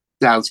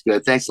 Sounds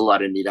good. Thanks a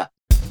lot, Anita.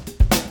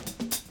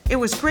 It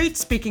was great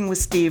speaking with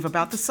Steve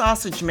about the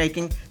sausage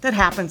making that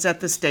happens at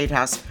the State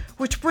House,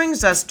 which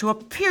brings us to a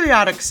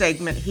periodic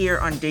segment here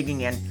on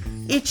Digging In.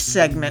 Each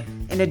segment,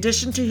 in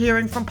addition to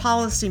hearing from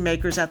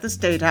policymakers at the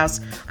State House,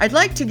 I'd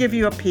like to give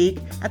you a peek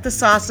at the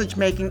sausage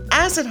making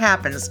as it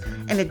happens,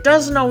 and it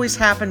doesn't always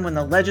happen when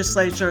the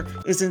legislature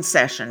is in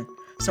session.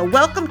 So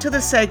welcome to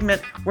the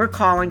segment we're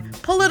calling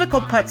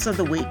Political Putz of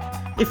the Week.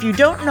 If you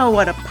don't know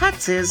what a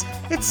putz is,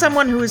 it's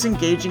someone who is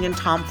engaging in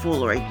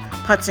tomfoolery.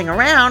 Putzing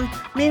around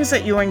means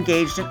that you're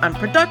engaged in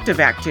unproductive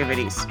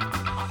activities.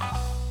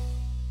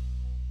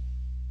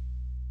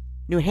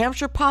 New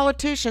Hampshire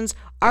politicians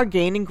are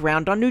gaining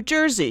ground on New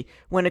Jersey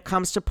when it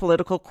comes to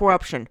political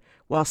corruption,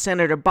 while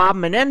Senator Bob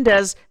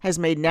Menendez has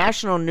made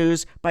national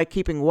news by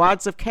keeping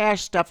wads of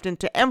cash stuffed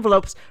into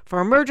envelopes for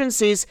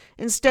emergencies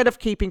instead of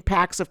keeping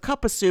packs of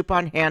cup of soup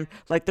on hand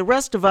like the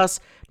rest of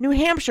us. New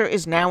Hampshire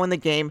is now in the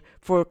game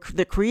for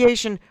the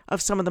creation of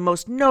some of the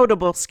most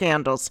notable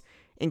scandals.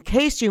 In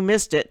case you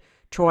missed it,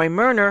 Troy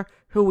Murner,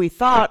 who we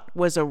thought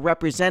was a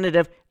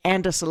representative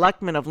and a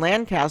selectman of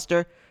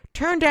Lancaster,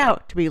 turned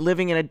out to be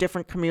living in a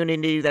different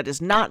community that is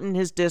not in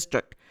his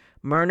district.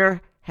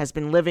 Murner has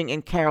been living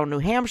in Carroll, New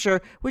Hampshire,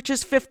 which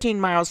is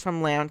 15 miles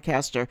from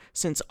Lancaster,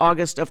 since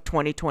August of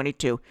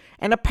 2022,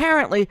 and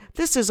apparently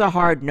this is a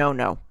hard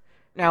no-no.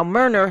 Now,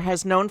 Murner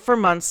has known for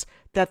months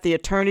that the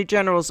Attorney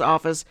General's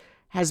office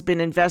has been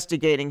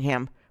investigating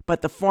him,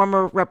 but the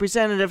former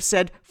representative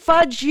said,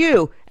 "Fudge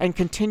you," and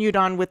continued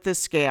on with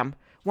this scam.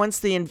 Once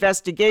the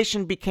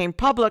investigation became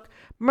public,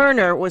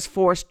 Murner was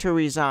forced to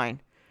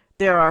resign.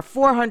 There are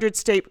 400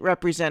 state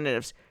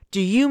representatives. Do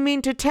you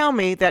mean to tell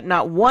me that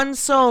not one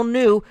soul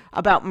knew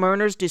about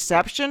Murner's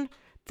deception?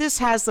 This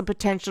has the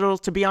potential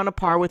to be on a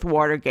par with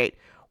Watergate.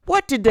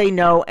 What did they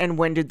know and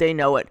when did they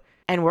know it?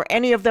 And were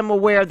any of them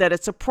aware that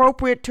it's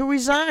appropriate to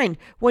resign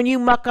when you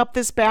muck up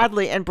this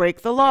badly and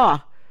break the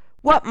law?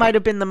 What might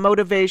have been the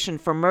motivation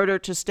for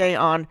Murner to stay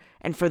on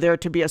and for there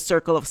to be a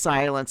circle of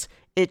silence?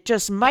 It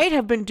just might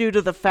have been due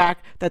to the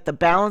fact that the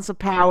balance of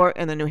power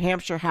in the New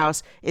Hampshire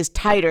House is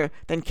tighter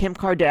than Kim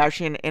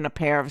Kardashian in a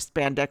pair of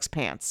spandex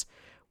pants.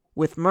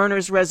 With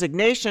Murner's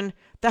resignation,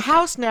 the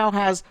House now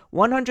has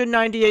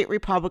 198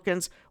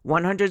 Republicans,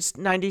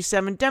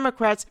 197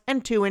 Democrats,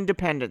 and 2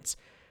 independents.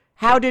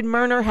 How did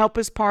Murner help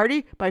his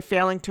party by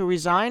failing to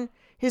resign?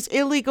 His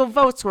illegal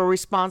votes were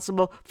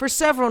responsible for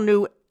several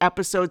new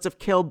episodes of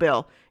Kill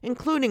Bill,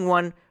 including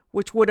one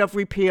which would have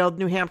repealed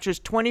New Hampshire's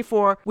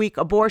 24-week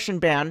abortion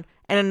ban,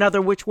 and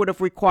another which would have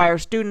required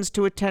students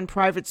to attend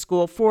private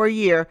school for a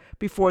year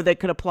before they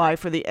could apply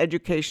for the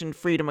Education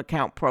Freedom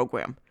Account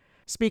program.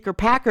 Speaker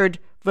Packard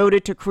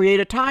voted to create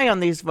a tie on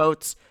these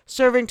votes,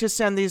 serving to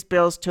send these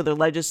bills to the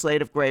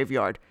legislative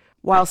graveyard.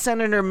 While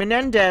Senator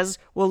Menendez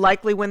will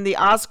likely win the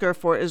Oscar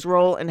for his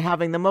role in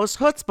having the most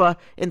chutzpah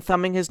in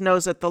thumbing his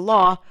nose at the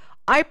law,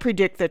 I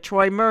predict that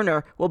Troy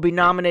Murner will be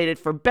nominated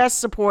for Best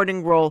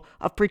Supporting Role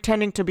of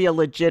pretending to be a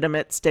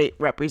legitimate state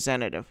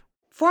representative.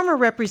 Former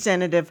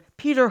Representative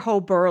Peter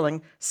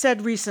Ho-Burling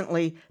said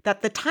recently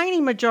that the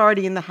tiny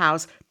majority in the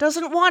House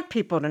doesn't want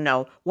people to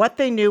know what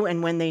they knew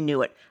and when they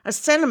knew it, a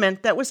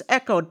sentiment that was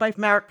echoed by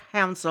Mark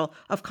Hounsell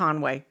of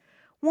Conway.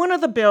 One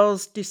of the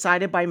bills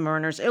decided by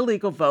Murner's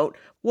illegal vote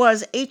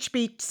was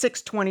HB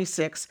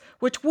 626,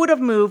 which would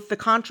have moved the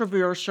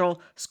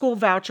controversial school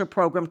voucher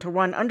program to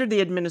run under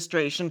the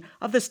administration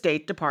of the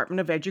State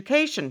Department of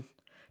Education.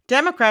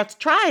 Democrats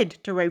tried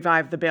to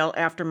revive the bill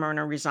after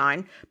Murner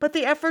resigned, but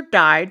the effort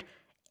died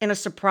in a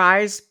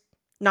surprise,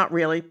 not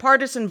really,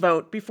 partisan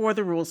vote before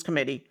the Rules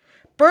Committee.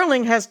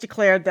 Burling has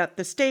declared that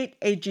the state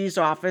AG's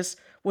office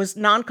was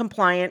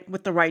non-compliant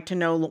with the Right to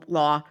Know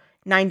Law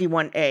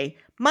 91A.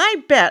 My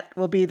bet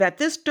will be that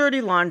this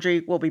dirty laundry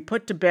will be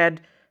put to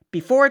bed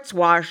before it's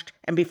washed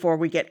and before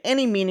we get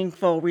any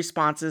meaningful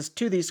responses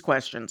to these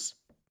questions.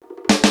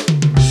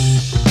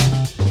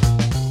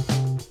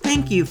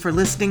 Thank you for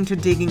listening to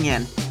Digging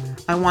In.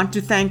 I want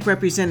to thank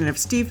Representative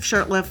Steve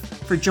Shurtleff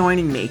for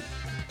joining me.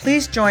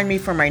 Please join me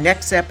for my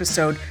next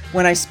episode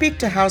when I speak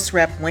to House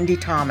Rep. Wendy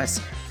Thomas,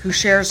 who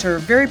shares her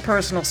very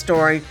personal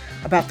story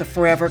about the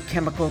forever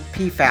chemical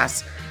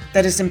PFAS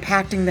that is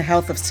impacting the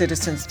health of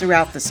citizens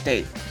throughout the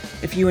state.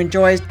 If you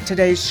enjoyed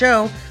today's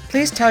show,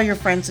 please tell your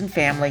friends and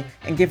family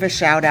and give a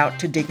shout out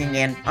to Digging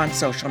In on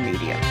social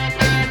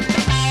media.